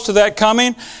close to that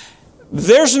coming,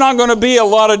 there's not going to be a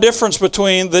lot of difference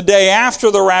between the day after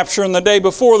the rapture and the day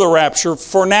before the rapture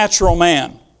for natural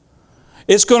man.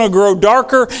 It's going to grow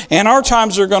darker, and our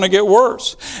times are going to get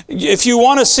worse. If you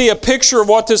want to see a picture of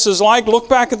what this is like, look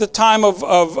back at the time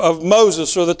of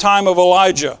Moses or the time of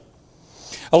Elijah.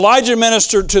 Elijah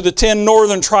ministered to the 10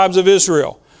 northern tribes of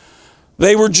Israel.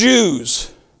 They were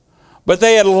Jews, but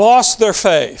they had lost their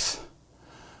faith.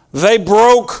 They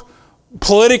broke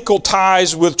political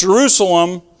ties with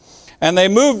Jerusalem, and they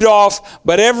moved off,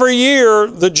 but every year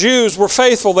the Jews were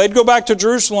faithful. They'd go back to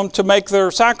Jerusalem to make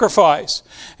their sacrifice.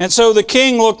 And so the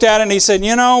king looked at it and he said,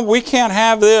 we can't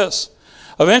have this.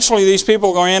 Eventually these people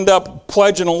are going to end up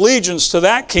pledging allegiance to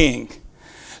that king.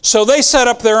 So they set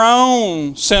up their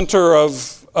own center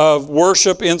of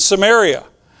worship in Samaria.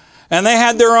 And they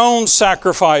had their own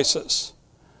sacrifices.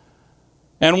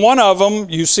 And one of them,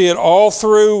 you see it all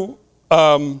through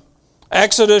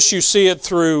Exodus, you see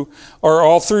it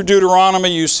all through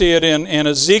Deuteronomy, you see it in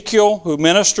Ezekiel, who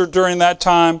ministered during that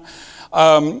time.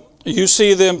 You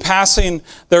see them passing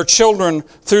their children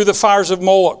through the fires of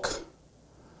Moloch.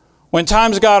 When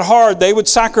times got hard, they would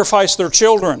sacrifice their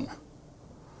children.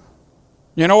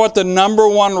 You know what the number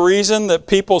one reason that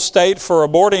people state for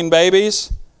aborting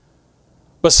babies?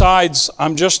 Besides,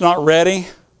 I'm just not ready.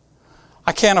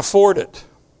 I can't afford it.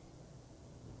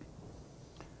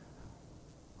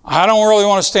 I don't really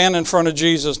want to stand in front of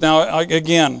Jesus. Now,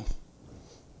 again,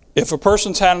 if a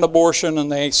person's had an abortion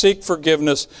and they seek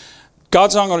forgiveness,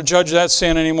 God's not going to judge that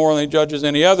sin any more than He judges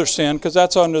any other sin, because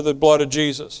that's under the blood of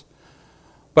Jesus.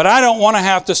 But I don't want to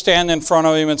have to stand in front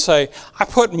of Him and say, I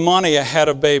put money ahead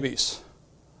of babies,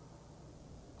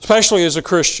 especially as a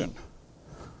Christian.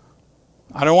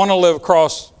 I don't want to live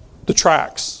across the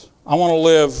tracks. I want to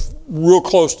live real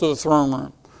close to the throne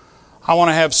room. I want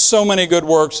to have so many good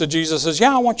works that Jesus says,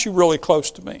 I want you really close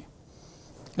to me.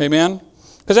 Amen?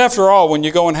 Because after all, when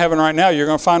you go in heaven right now, you're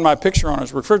going to find my picture on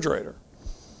His refrigerator.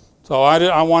 So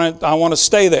I want to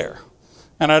stay there.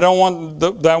 And I don't want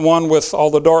that one with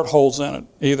all the dart holes in it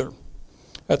either.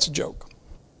 That's a joke.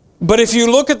 But if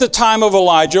you look at the time of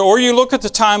Elijah, or you look at the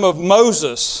time of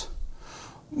Moses,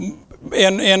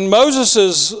 in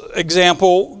Moses'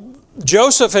 example,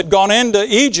 Joseph had gone into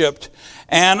Egypt,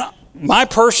 and my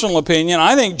personal opinion,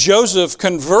 I think Joseph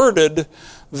converted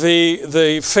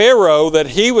the Pharaoh that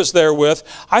he was there with.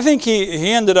 I think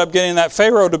he ended up getting that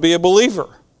Pharaoh to be a believer.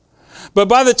 But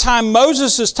by the time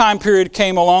Moses' time period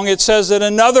came along, it says that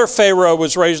another Pharaoh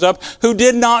was raised up who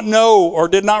did not know or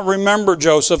did not remember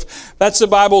Joseph. That's the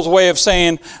Bible's way of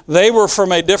saying they were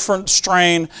from a different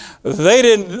strain. They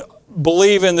didn't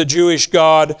believe in the Jewish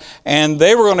God, and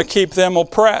they were going to keep them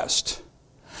oppressed.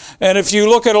 And if you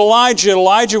look at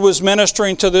Elijah was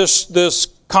ministering to this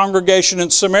congregation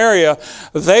in Samaria,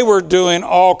 they were doing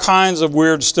all kinds of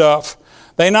weird stuff.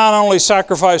 They not only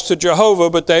sacrificed to Jehovah,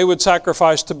 but they would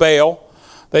sacrifice to Baal.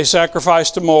 They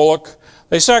sacrificed to Moloch.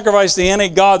 They sacrificed to any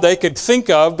god they could think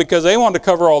of because they wanted to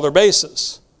cover all their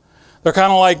bases. They're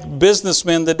kind of like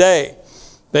businessmen today.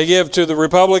 They give to the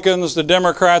Republicans, the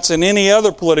Democrats, and any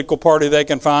other political party they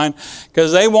can find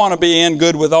because they want to be in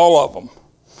good with all of them.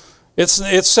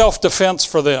 It's self-defense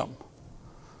for them.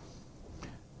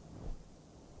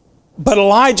 But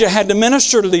Elijah had to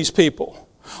minister to these people.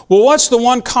 Well, what's the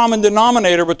one common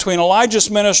denominator between Elijah's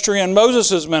ministry and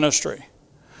Moses' ministry?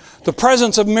 The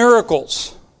presence of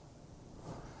miracles.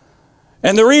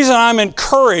 And the reason I'm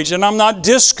encouraged and I'm not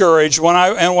discouraged when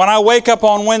I wake up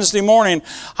on Wednesday morning,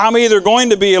 I'm either going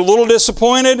to be a little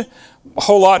disappointed, a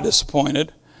whole lot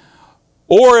disappointed,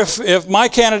 or if my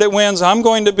candidate wins, I'm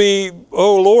going to be,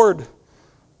 oh Lord,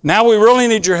 now we really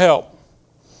need your help.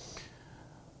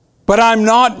 But I'm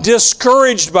not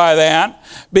discouraged by that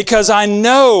because I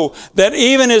know that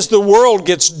even as the world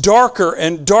gets darker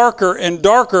and darker and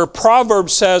darker,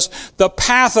 Proverbs says the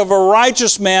path of a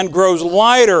righteous man grows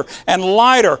lighter and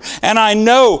lighter. And I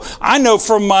know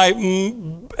from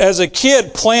as a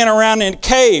kid playing around in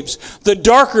caves, the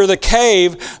darker the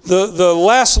cave, the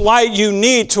less light you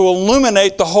need to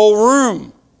illuminate the whole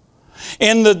room.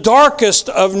 In the darkest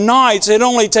of nights, it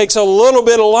only takes a little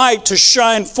bit of light to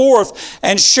shine forth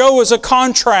and show as a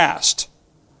contrast.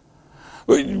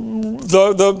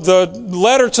 The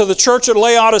letter to the church at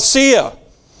Laodicea,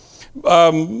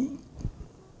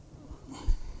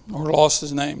 lost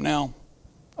his name now,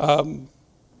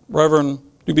 Reverend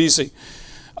Dubisi,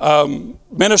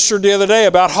 ministered the other day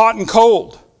about hot and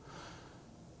cold.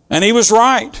 And he was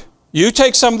right. You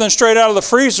take something straight out of the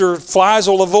freezer, flies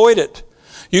will avoid it.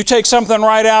 You take something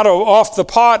right off the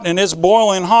pot and it's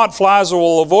boiling hot, flies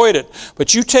will avoid it.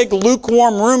 But you take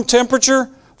lukewarm room temperature,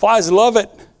 flies love it.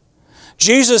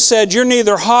 Jesus said, you're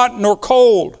neither hot nor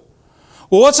cold.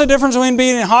 Well, what's the difference between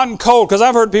being hot and cold? Because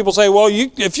I've heard people say, well,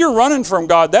 if you're running from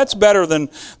God, that's better than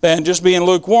just being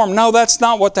lukewarm. No, that's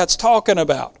not what that's talking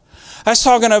about. That's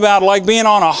talking about like being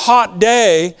on a hot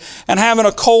day and having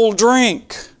a cold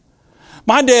drink.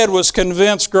 My dad was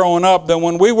convinced growing up that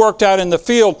when we worked out in the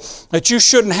field that you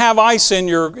shouldn't have ice in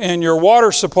your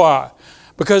water supply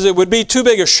because it would be too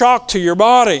big a shock to your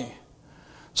body.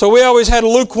 So we always had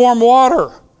lukewarm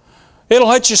water. It'll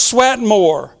let you sweat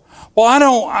more. Well,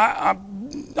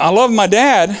 I love my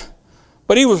dad,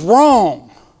 but he was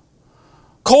wrong.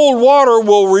 Cold water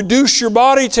will reduce your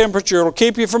body temperature. It'll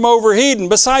keep you from overheating.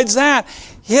 Besides that,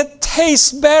 it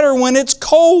tastes better when it's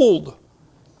cold.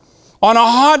 On a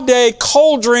hot day,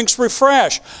 cold drinks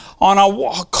refresh. On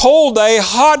a cold day,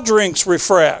 hot drinks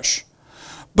refresh.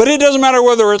 But it doesn't matter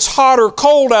whether it's hot or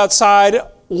cold outside,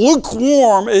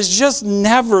 lukewarm is just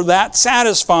never that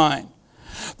satisfying.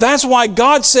 That's why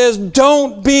God says,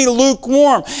 don't be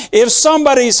lukewarm. If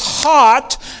somebody's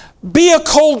hot, be a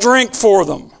cold drink for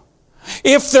them.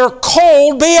 If they're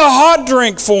cold, be a hot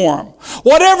drink for them.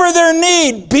 Whatever their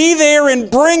need, be there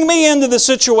and bring me into the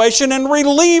situation and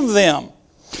relieve them.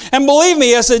 And believe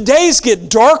me, as the days get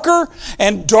darker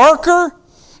and darker,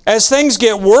 as things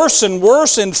get worse and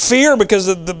worse in fear, because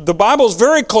the Bible's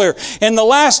very clear. In the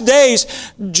last days,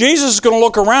 Jesus is going to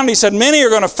look around. He said, many are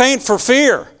going to faint for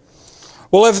fear.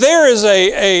 Well, if there is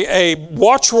a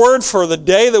watchword for the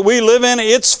day that we live in,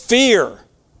 it's fear.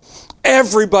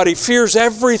 Everybody fears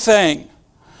everything.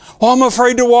 Well, I'm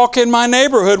afraid to walk in my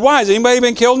neighborhood. Why? Has anybody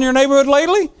been killed in your neighborhood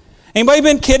lately? Anybody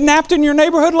been kidnapped in your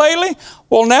neighborhood lately?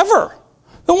 Well, never.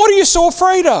 Then what are you so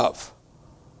afraid of?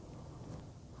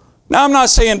 Now, I'm not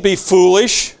saying be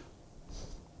foolish,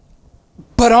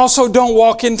 but also don't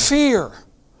walk in fear.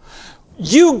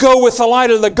 You go with the light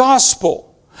of the gospel.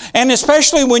 And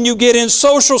especially when you get in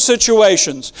social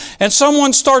situations and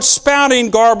someone starts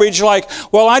spouting garbage like,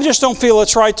 well, I just don't feel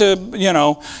it's right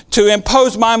to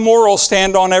impose my moral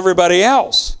stand on everybody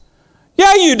else.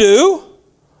 Yeah, you do.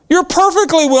 You're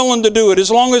perfectly willing to do it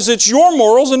as long as it's your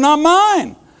morals and not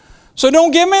mine. So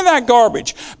don't give me that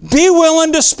garbage. Be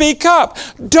willing to speak up.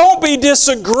 Don't be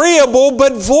disagreeable,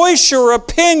 but voice your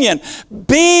opinion.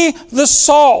 Be the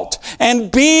salt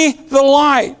and be the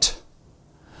light.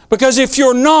 Because if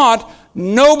you're not,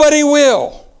 nobody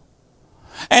will.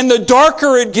 And the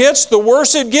darker it gets, the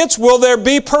worse it gets. Will there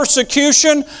be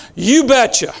persecution? You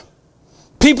betcha.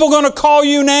 People going to call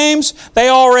you names? They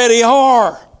already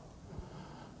are.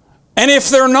 And if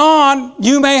they're not,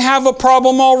 you may have a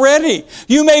problem already.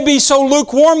 You may be so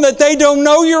lukewarm that they don't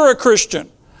know you're a Christian.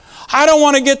 I don't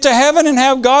want to get to heaven and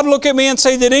have God look at me and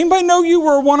say, did anybody know you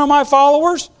were one of my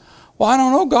followers? Well, I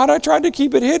don't know, God. I tried to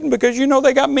keep it hidden because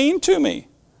they got mean to me.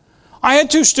 I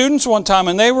had 2 students one time,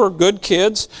 and they were good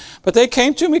kids, but they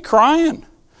came to me crying.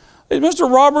 Hey,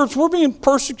 Mr. Roberts, we're being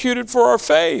persecuted for our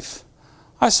faith.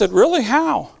 I said, really?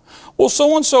 How? Well,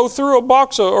 so-and-so threw a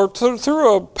box or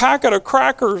threw a packet of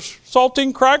crackers,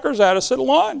 saltine crackers at us at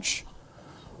lunch.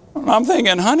 And I'm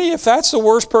thinking, honey, if that's the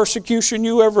worst persecution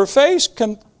you ever faced,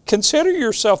 consider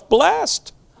yourself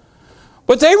blessed.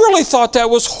 But they really thought that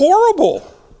was horrible.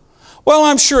 Well,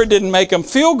 I'm sure it didn't make them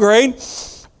feel great,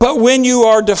 but when you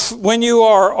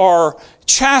are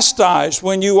chastised,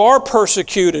 when you are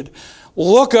persecuted,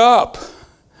 look up.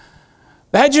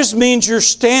 That just means you're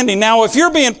standing. Now, if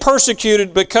you're being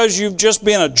persecuted because you've just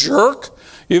been a jerk,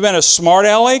 you've been a smart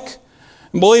aleck,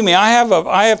 and believe me, I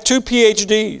have 2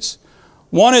 PhDs.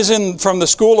 One is from the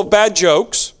school of bad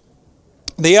jokes.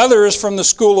 The other is from the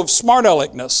school of smart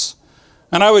aleckness.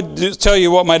 And I would tell you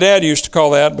what my dad used to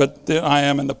call that, but I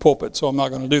am in the pulpit, so I'm not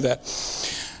going to do that.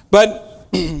 But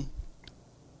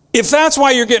if that's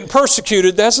why you're getting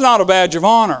persecuted, that's not a badge of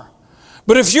honor.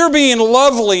 But if you're being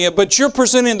lovely, but you're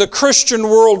presenting the Christian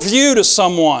worldview to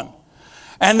someone,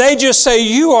 and they just say,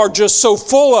 you are just so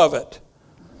full of it,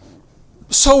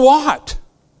 so what?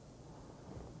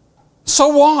 So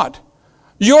what?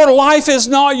 Your life is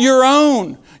not your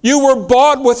own. You were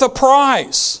bought with a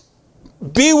price.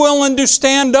 Be willing to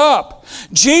stand up.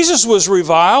 Jesus was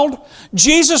reviled.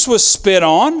 Jesus was spit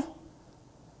on.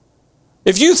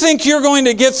 If you think you're going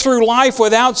to get through life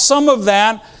without some of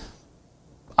that,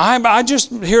 I'm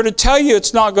just here to tell you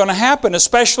it's not going to happen,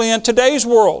 especially in today's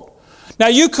world. Now,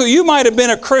 you might have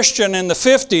been a Christian in the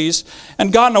 50s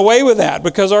and gotten away with that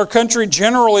because our country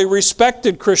generally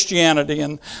respected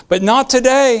Christianity, but not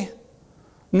today.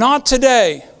 Not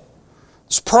today.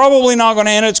 It's probably not going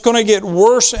to end. It's going to get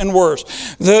worse and worse.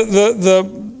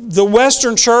 The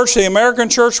Western church, the American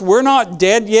church, we're not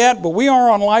dead yet, but we are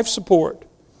on life support.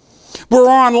 We're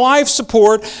on life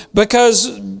support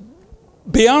because,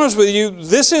 be honest with you,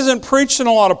 this isn't preached in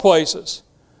a lot of places.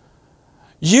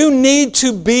 You need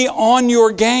to be on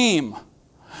your game.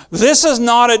 This is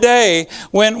not a day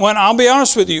when I'll be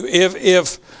honest with you,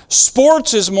 if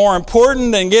sports is more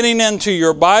important than getting into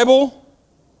your Bible,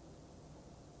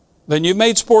 then you've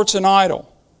made sports an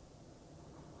idol.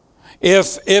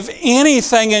 If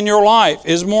anything in your life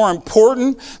is more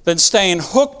important than staying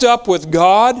hooked up with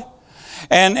God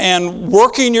and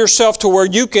working yourself to where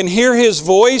you can hear His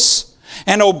voice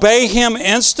and obey Him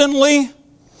instantly,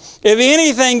 if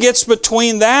anything gets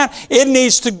between that, it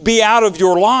needs to be out of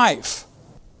your life.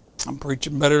 I'm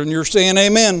preaching better than you're saying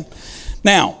amen.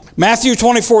 Now, Matthew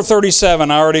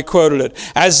 24:37, I already quoted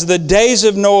it. As the days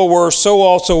of Noah were, so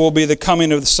also will be the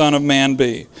coming of the Son of Man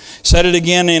be. Said it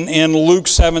again in Luke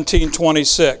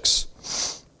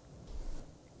 17:26.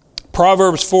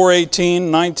 Proverbs 4:18,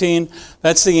 19,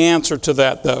 that's the answer to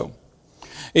that though.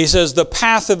 He says, the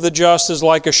path of the just is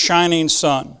like a shining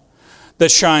sun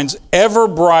that shines ever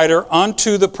brighter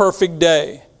unto the perfect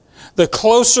day. The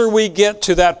closer we get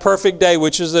to that perfect day,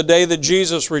 which is the day that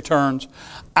Jesus returns,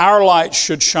 our light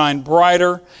should shine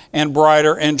brighter and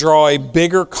brighter and draw a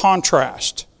bigger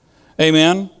contrast.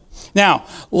 Amen? Now,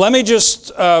 let me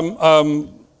just, I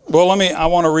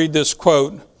want to read this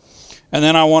quote, and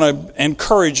then I want to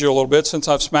encourage you a little bit since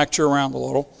I've smacked you around a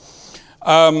little.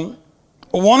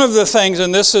 One of the things,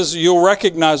 and this is, you'll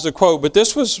recognize the quote, but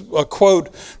this was a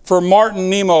quote for Martin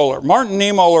Niemöller. Martin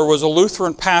Niemöller was a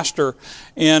Lutheran pastor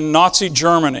in Nazi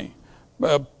Germany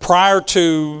prior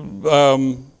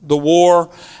to the war,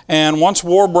 and once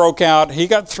war broke out, he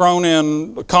got thrown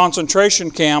in a concentration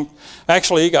camp.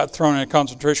 Actually, he got thrown in a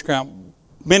concentration camp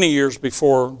many years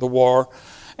before the war,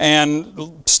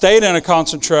 and stayed in a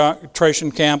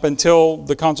concentration camp until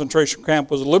the concentration camp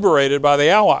was liberated by the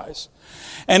Allies.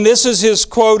 And this is his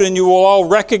quote, and you will all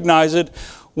recognize it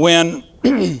when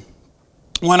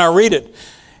I read it.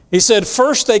 He said,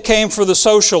 "First they came for the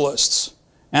socialists,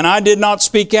 and I did not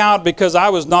speak out because I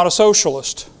was not a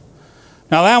socialist."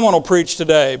 Now that one will preach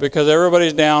today because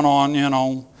everybody's down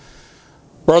on,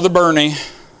 Brother Bernie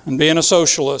and being a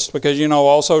socialist because,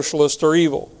 all socialists are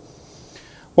evil.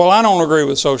 Well, I don't agree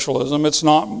with socialism. It's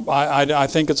not, I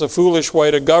think it's a foolish way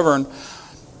to govern.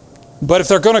 But if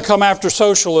they're going to come after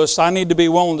socialists, I need to be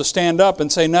willing to stand up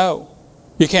and say, no,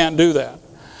 you can't do that.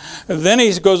 And then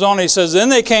he goes on, he says, then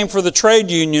they came for the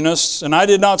trade unionists, and I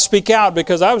did not speak out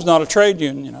because I was not a trade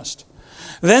unionist.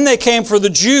 Then they came for the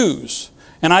Jews,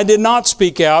 and I did not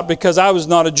speak out because I was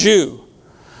not a Jew.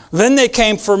 Then they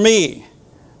came for me,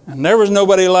 and there was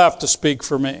nobody left to speak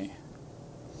for me.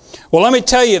 Well, let me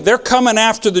tell you, they're coming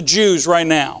after the Jews right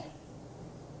now.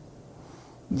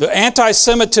 The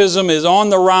anti-Semitism is on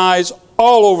the rise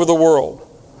all over the world.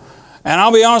 And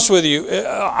I'll be honest with you,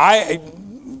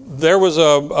 there was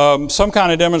some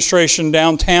kind of demonstration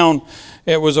downtown.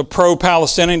 It was a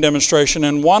pro-Palestinian demonstration,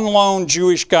 and one lone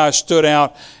Jewish guy stood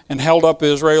out and held up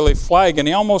the Israeli flag, and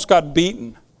he almost got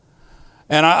beaten.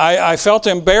 And I felt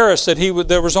embarrassed that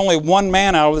there was only one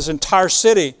man out of this entire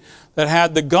city that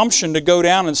had the gumption to go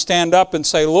down and stand up and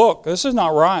say, look, this is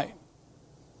not right.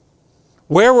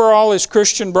 Where were all his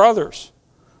Christian brothers?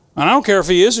 And I don't care if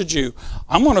he is a Jew.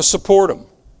 I'm going to support him.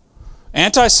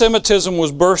 Anti-Semitism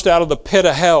was burst out of the pit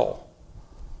of hell.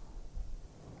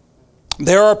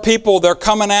 There are people they're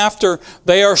coming after.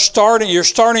 You're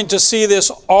starting to see this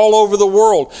all over the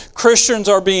world. Christians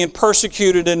are being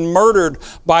persecuted and murdered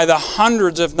by the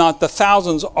hundreds, if not the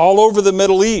thousands, all over the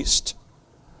Middle East.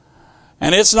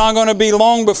 And it's not going to be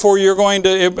long before you're going to,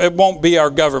 it won't be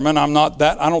our government. I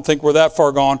don't think we're that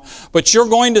far gone. But you're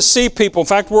going to see people, in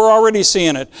fact, we're already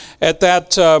seeing it. At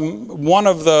that, one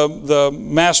of the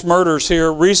mass murders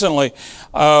here recently,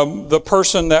 the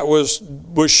person that was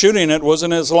shooting it was an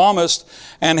Islamist.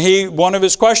 And one of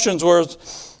his questions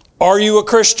was, are you a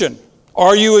Christian?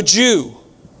 Are you a Jew?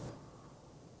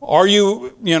 Are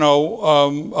you,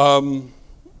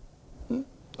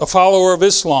 a follower of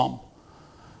Islam?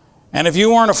 And if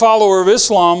you weren't a follower of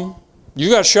Islam, you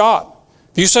got shot.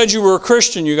 If you said you were a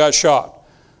Christian, you got shot.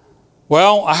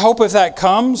 Well, I hope if that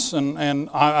comes, and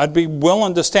I'd be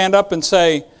willing to stand up and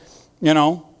say,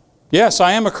 yes,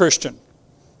 I am a Christian.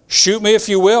 Shoot me if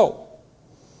you will.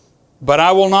 But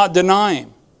I will not deny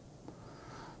him.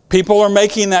 People are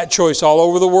making that choice all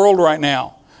over the world right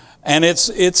now. And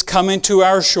it's coming to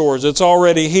our shores. It's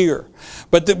already here.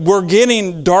 But we're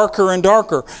getting darker and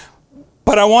darker.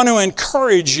 But I want to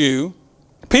encourage you,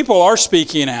 people are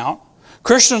speaking out.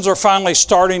 Christians are finally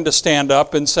starting to stand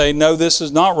up and say, no, this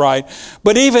is not right.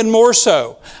 But even more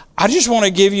so, I just want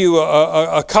to give you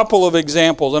a couple of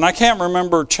examples. And I can't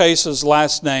remember Chase's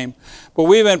last name, but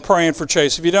we've been praying for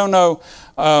Chase. If you don't know,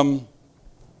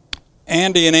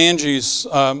 Andy and Angie's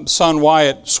son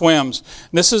Wyatt swims.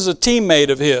 This is a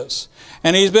teammate of his.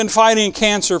 And he's been fighting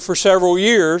cancer for several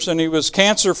years, and he was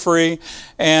cancer-free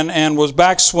and was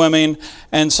back swimming.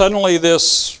 And suddenly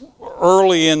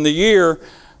early in the year,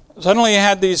 suddenly he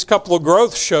had these couple of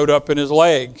growths showed up in his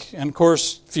leg. And of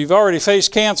course, if you've already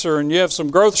faced cancer and you have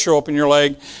some growth show up in your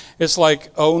leg, it's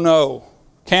like, oh no,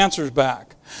 cancer's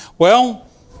back. Well,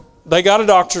 they got a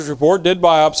doctor's report, did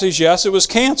biopsies. Yes, it was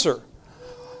cancer.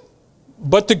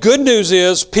 But the good news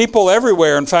is people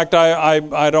everywhere, in fact,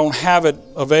 I don't have it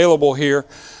available here,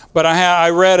 but I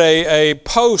read a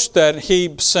post that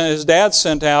his dad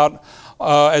sent out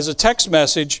as a text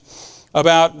message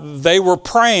about they were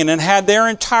praying and had their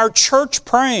entire church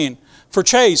praying for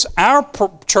Chase. Our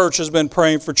church has been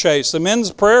praying for Chase. The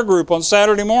men's prayer group on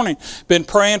Saturday morning been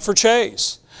praying for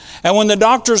Chase. And when the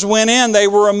doctors went in, they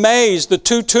were amazed. The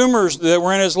 2 tumors that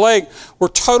were in his leg were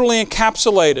totally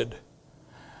encapsulated.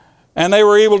 And they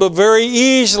were able to very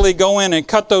easily go in and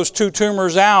cut those 2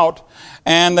 tumors out.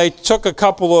 And they took a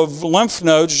couple of lymph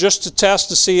nodes just to test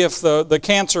to see if the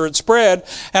cancer had spread.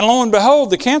 And lo and behold,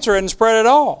 the cancer hadn't spread at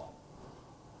all.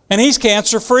 And he's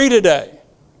cancer-free today.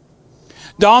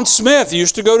 Don Smith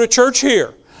used to go to church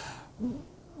here.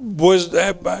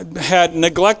 Had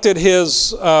neglected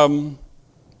his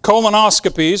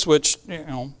colonoscopies, which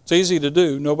it's easy to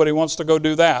do. Nobody wants to go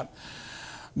do that.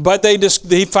 But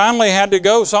he finally had to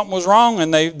go. Something was wrong,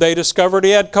 and they discovered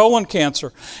he had colon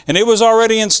cancer. And it was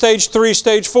already in stage 3,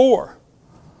 stage 4.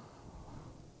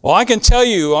 Well, I can tell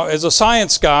you, as a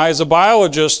science guy, as a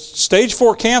biologist, stage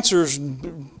 4 cancers,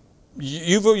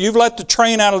 you've let the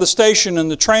train out of the station,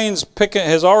 and the train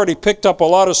has already picked up a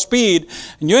lot of speed,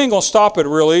 and you ain't going to stop it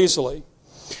real easily.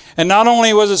 And not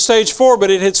only was it stage 4, but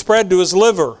it had spread to his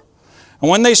liver. And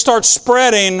when they start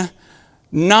spreading,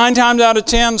 9 times out of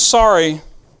 10, sorry,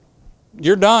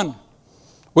 you're done.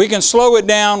 We can slow it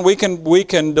down, we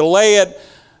can delay it,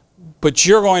 but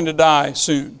you're going to die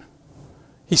soon.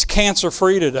 He's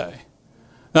cancer-free today.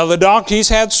 Now he's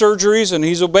had surgeries and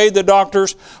he's obeyed the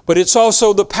doctors, but it's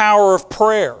also the power of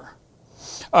prayer.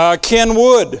 Ken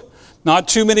Wood, not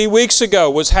too many weeks ago,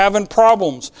 was having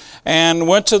problems and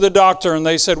went to the doctor and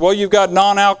they said, well, you've got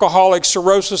non-alcoholic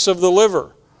cirrhosis of the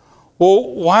liver.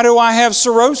 Well, why do I have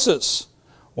cirrhosis?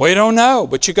 We don't know,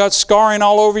 but you got scarring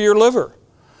all over your liver.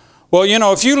 Well,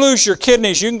 if you lose your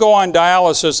kidneys, you can go on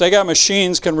dialysis. They got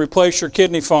machines can replace your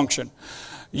kidney function.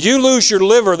 You lose your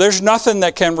liver, there's nothing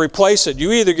that can replace it.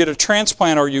 You either get a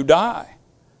transplant or you die.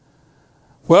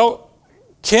 Well,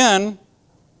 Ken,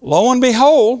 lo and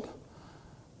behold,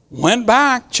 went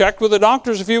back, checked with the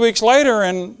doctors a few weeks later,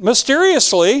 and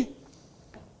mysteriously,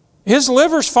 his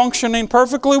liver's functioning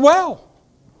perfectly well.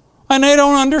 And they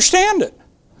don't understand it.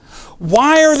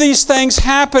 Why are these things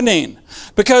happening?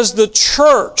 Because the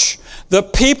church, the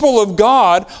people of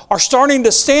God, are starting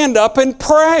to stand up and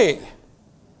pray.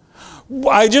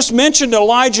 I just mentioned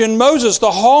Elijah and Moses. The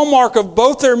hallmark of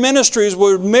both their ministries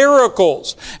were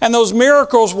miracles. And those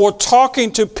miracles were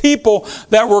talking to people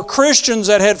that were Christians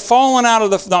that had fallen out of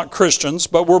the, not Christians,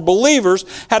 but were believers,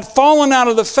 had fallen out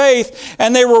of the faith,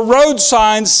 and they were road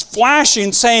signs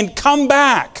flashing saying, come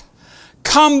back,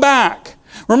 come back.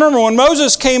 Remember, when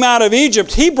Moses came out of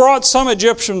Egypt, he brought some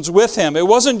Egyptians with him. It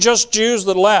wasn't just Jews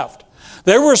that left.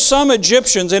 There were some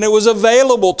Egyptians, and it was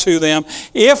available to them.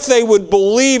 If they would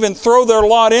believe and throw their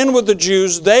lot in with the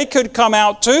Jews, they could come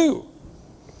out too.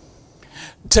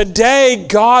 Today,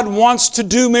 God wants to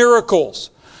do miracles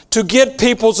to get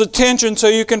people's attention so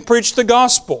you can preach the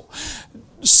gospel.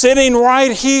 Sitting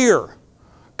right here,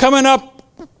 coming up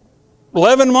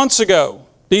 11 months ago,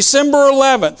 December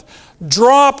 11th,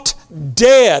 dropped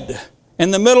dead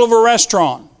in the middle of a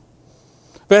restaurant.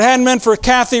 If it hadn't been for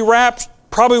Kathy Rapp,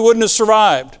 probably wouldn't have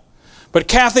survived. But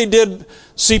Kathy did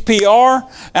CPR,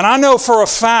 and I know for a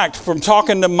fact from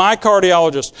talking to my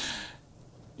cardiologist,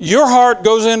 your heart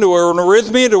goes into an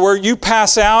arrhythmia to where you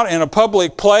pass out in a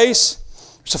public place.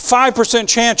 There's a 5%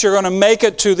 chance you're going to make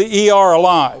it to the ER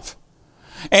alive.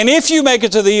 And if you make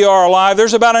it to the ER alive,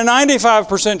 there's about a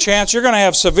 95% chance you're going to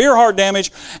have severe heart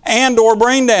damage and or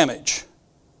brain damage.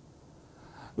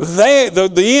 The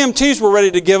EMTs were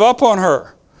ready to give up on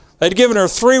her. They'd given her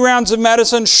 3 rounds of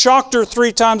medicine, shocked her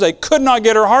 3 times. They could not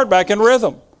get her heart back in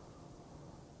rhythm.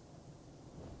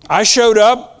 I showed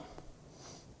up.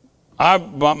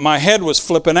 My head was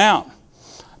flipping out.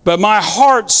 But my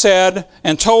heart said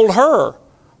and told her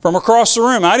from across the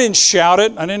room. I didn't shout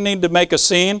it. I didn't need to make a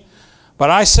scene. But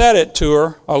I said it to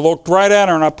her. I looked right at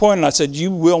her and I pointed and I said,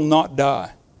 you will not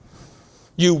die.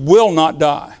 You will not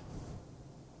die.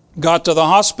 Got to the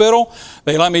hospital.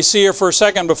 They let me see her for a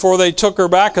second before they took her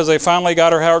back because they finally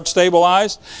got her heart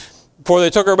stabilized. Before they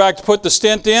took her back to put the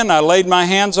stent in, I laid my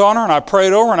hands on her and I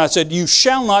prayed over her and I said, you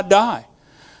shall not die.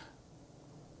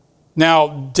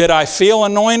 Now, did I feel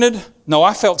anointed? No,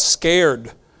 I felt scared.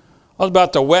 I was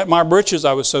about to wet my britches.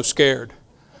 I was so scared.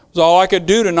 It was all I could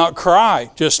do to not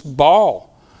cry, just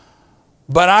bawl.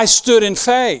 But I stood in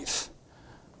faith.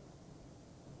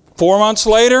 4 months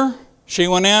later, she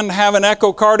went in to have an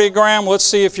echocardiogram. Let's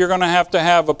see if you're going to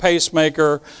have a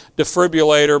pacemaker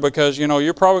defibrillator because,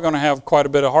 you're probably going to have quite a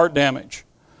bit of heart damage.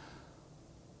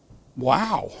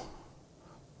 Wow.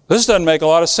 This doesn't make a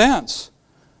lot of sense.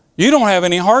 You don't have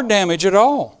any heart damage at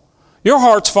all. Your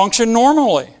heart's function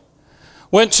normally.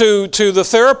 Went to the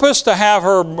therapist to have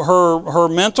her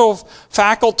mental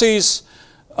faculties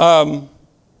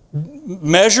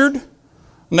measured.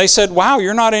 And they said, wow,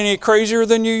 you're not any crazier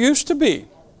than you used to be.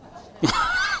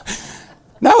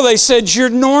 No, they said, you're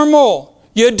normal.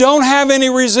 You don't have any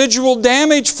residual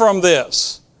damage from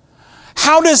this.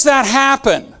 How does that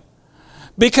happen?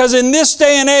 Because in this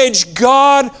day and age,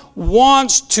 God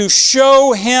wants to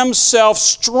show Himself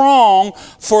strong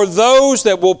for those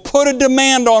that will put a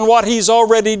demand on what He's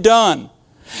already done.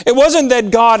 It wasn't that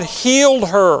God healed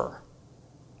her.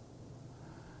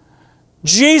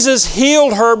 Jesus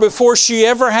healed her before she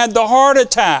ever had the heart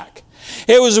attack.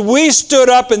 It was we stood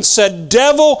up and said,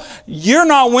 devil, you're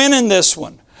not winning this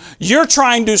one. You're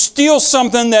trying to steal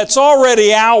something that's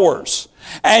already ours.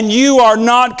 And you are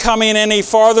not coming any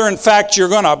farther. In fact, you're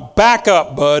going to back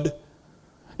up, bud.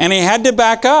 And he had to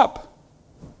back up.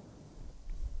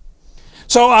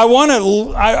 So I want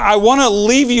to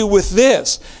leave you with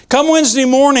this. Come Wednesday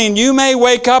morning, you may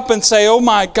wake up and say, oh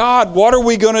my God, what are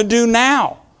we going to do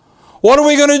now? What are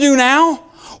we going to do now?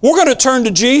 We're going to turn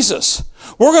to Jesus.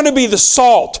 We're going to be the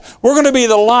salt. We're going to be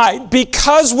the light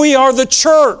because we are the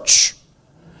church.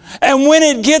 And when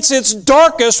it gets its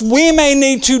darkest, we may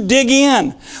need to dig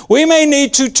in. We may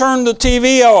need to turn the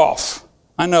TV off.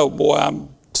 I know, boy, I'm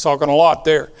talking a lot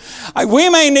there. We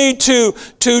may need to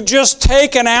just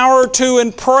take an hour or two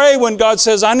and pray when God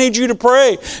says, I need you to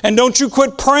pray. And don't you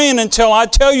quit praying until I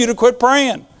tell you to quit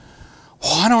praying.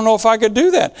 Well, I don't know if I could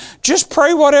do that. Just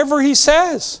pray whatever He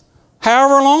says,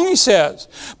 however long He says.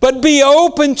 But be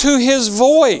open to His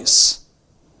voice.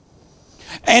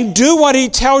 And do what He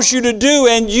tells you to do,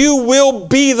 and you will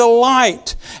be the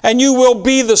light, and you will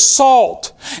be the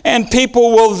salt. And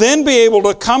people will then be able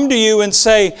to come to you and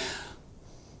say,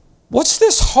 what's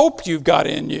this hope you've got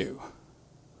in you?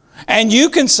 And you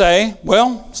can say,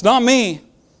 well, it's not me.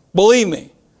 Believe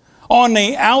me. On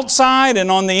the outside and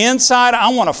on the inside, I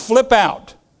want to flip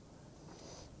out.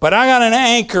 But I got an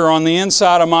anchor on the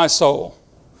inside of my soul,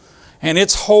 and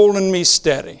it's holding me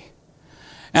steady.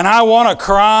 And I want to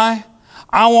cry.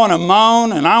 I want to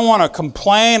moan and I want to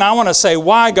complain. I want to say,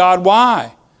 why, God,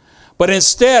 why? But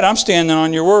instead, I'm standing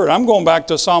on your word. I'm going back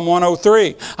to Psalm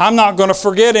 103. I'm not going to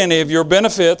forget any of your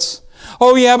benefits.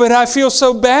 Oh, yeah, but I feel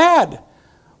so bad.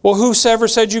 Well, whosoever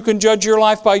said you can judge your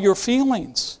life by your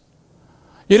feelings?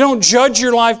 You don't judge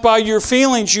your life by your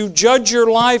feelings. You judge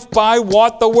your life by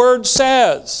what the Word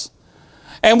says.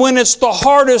 And when it's the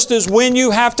hardest is when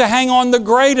you have to hang on the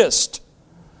greatest.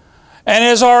 And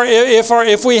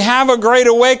if we have a great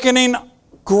awakening,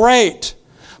 great.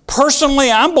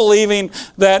 Personally, I'm believing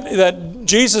that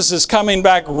Jesus is coming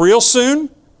back real soon.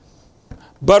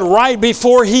 But right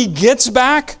before He gets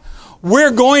back,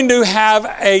 we're going to have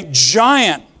a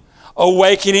giant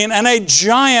awakening and a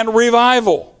giant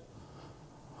revival.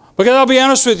 Because I'll be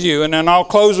honest with you, and then I'll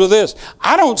close with this.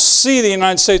 I don't see the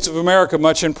United States of America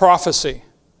much in prophecy.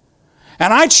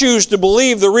 And I choose to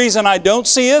believe the reason I don't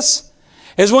see us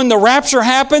is when the rapture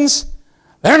happens,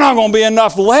 there's not going to be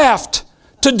enough left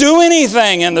to do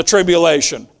anything in the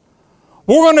tribulation.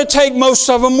 We're going to take most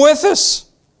of them with us.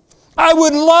 I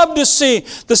would love to see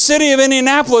the city of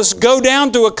Indianapolis go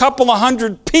down to a couple of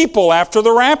hundred people after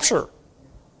the rapture.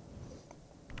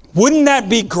 Wouldn't that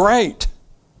be great?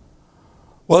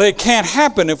 Well, it can't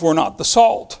happen if we're not the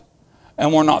salt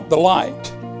and we're not the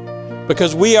light,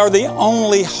 because we are the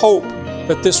only hope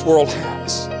that this world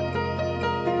has.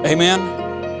 Amen.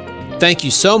 Thank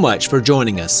you so much for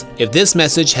joining us. If this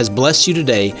message has blessed you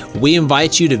today, we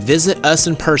invite you to visit us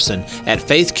in person at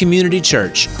Faith Community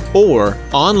Church or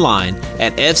online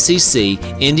at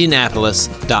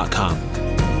fccindianapolis.com.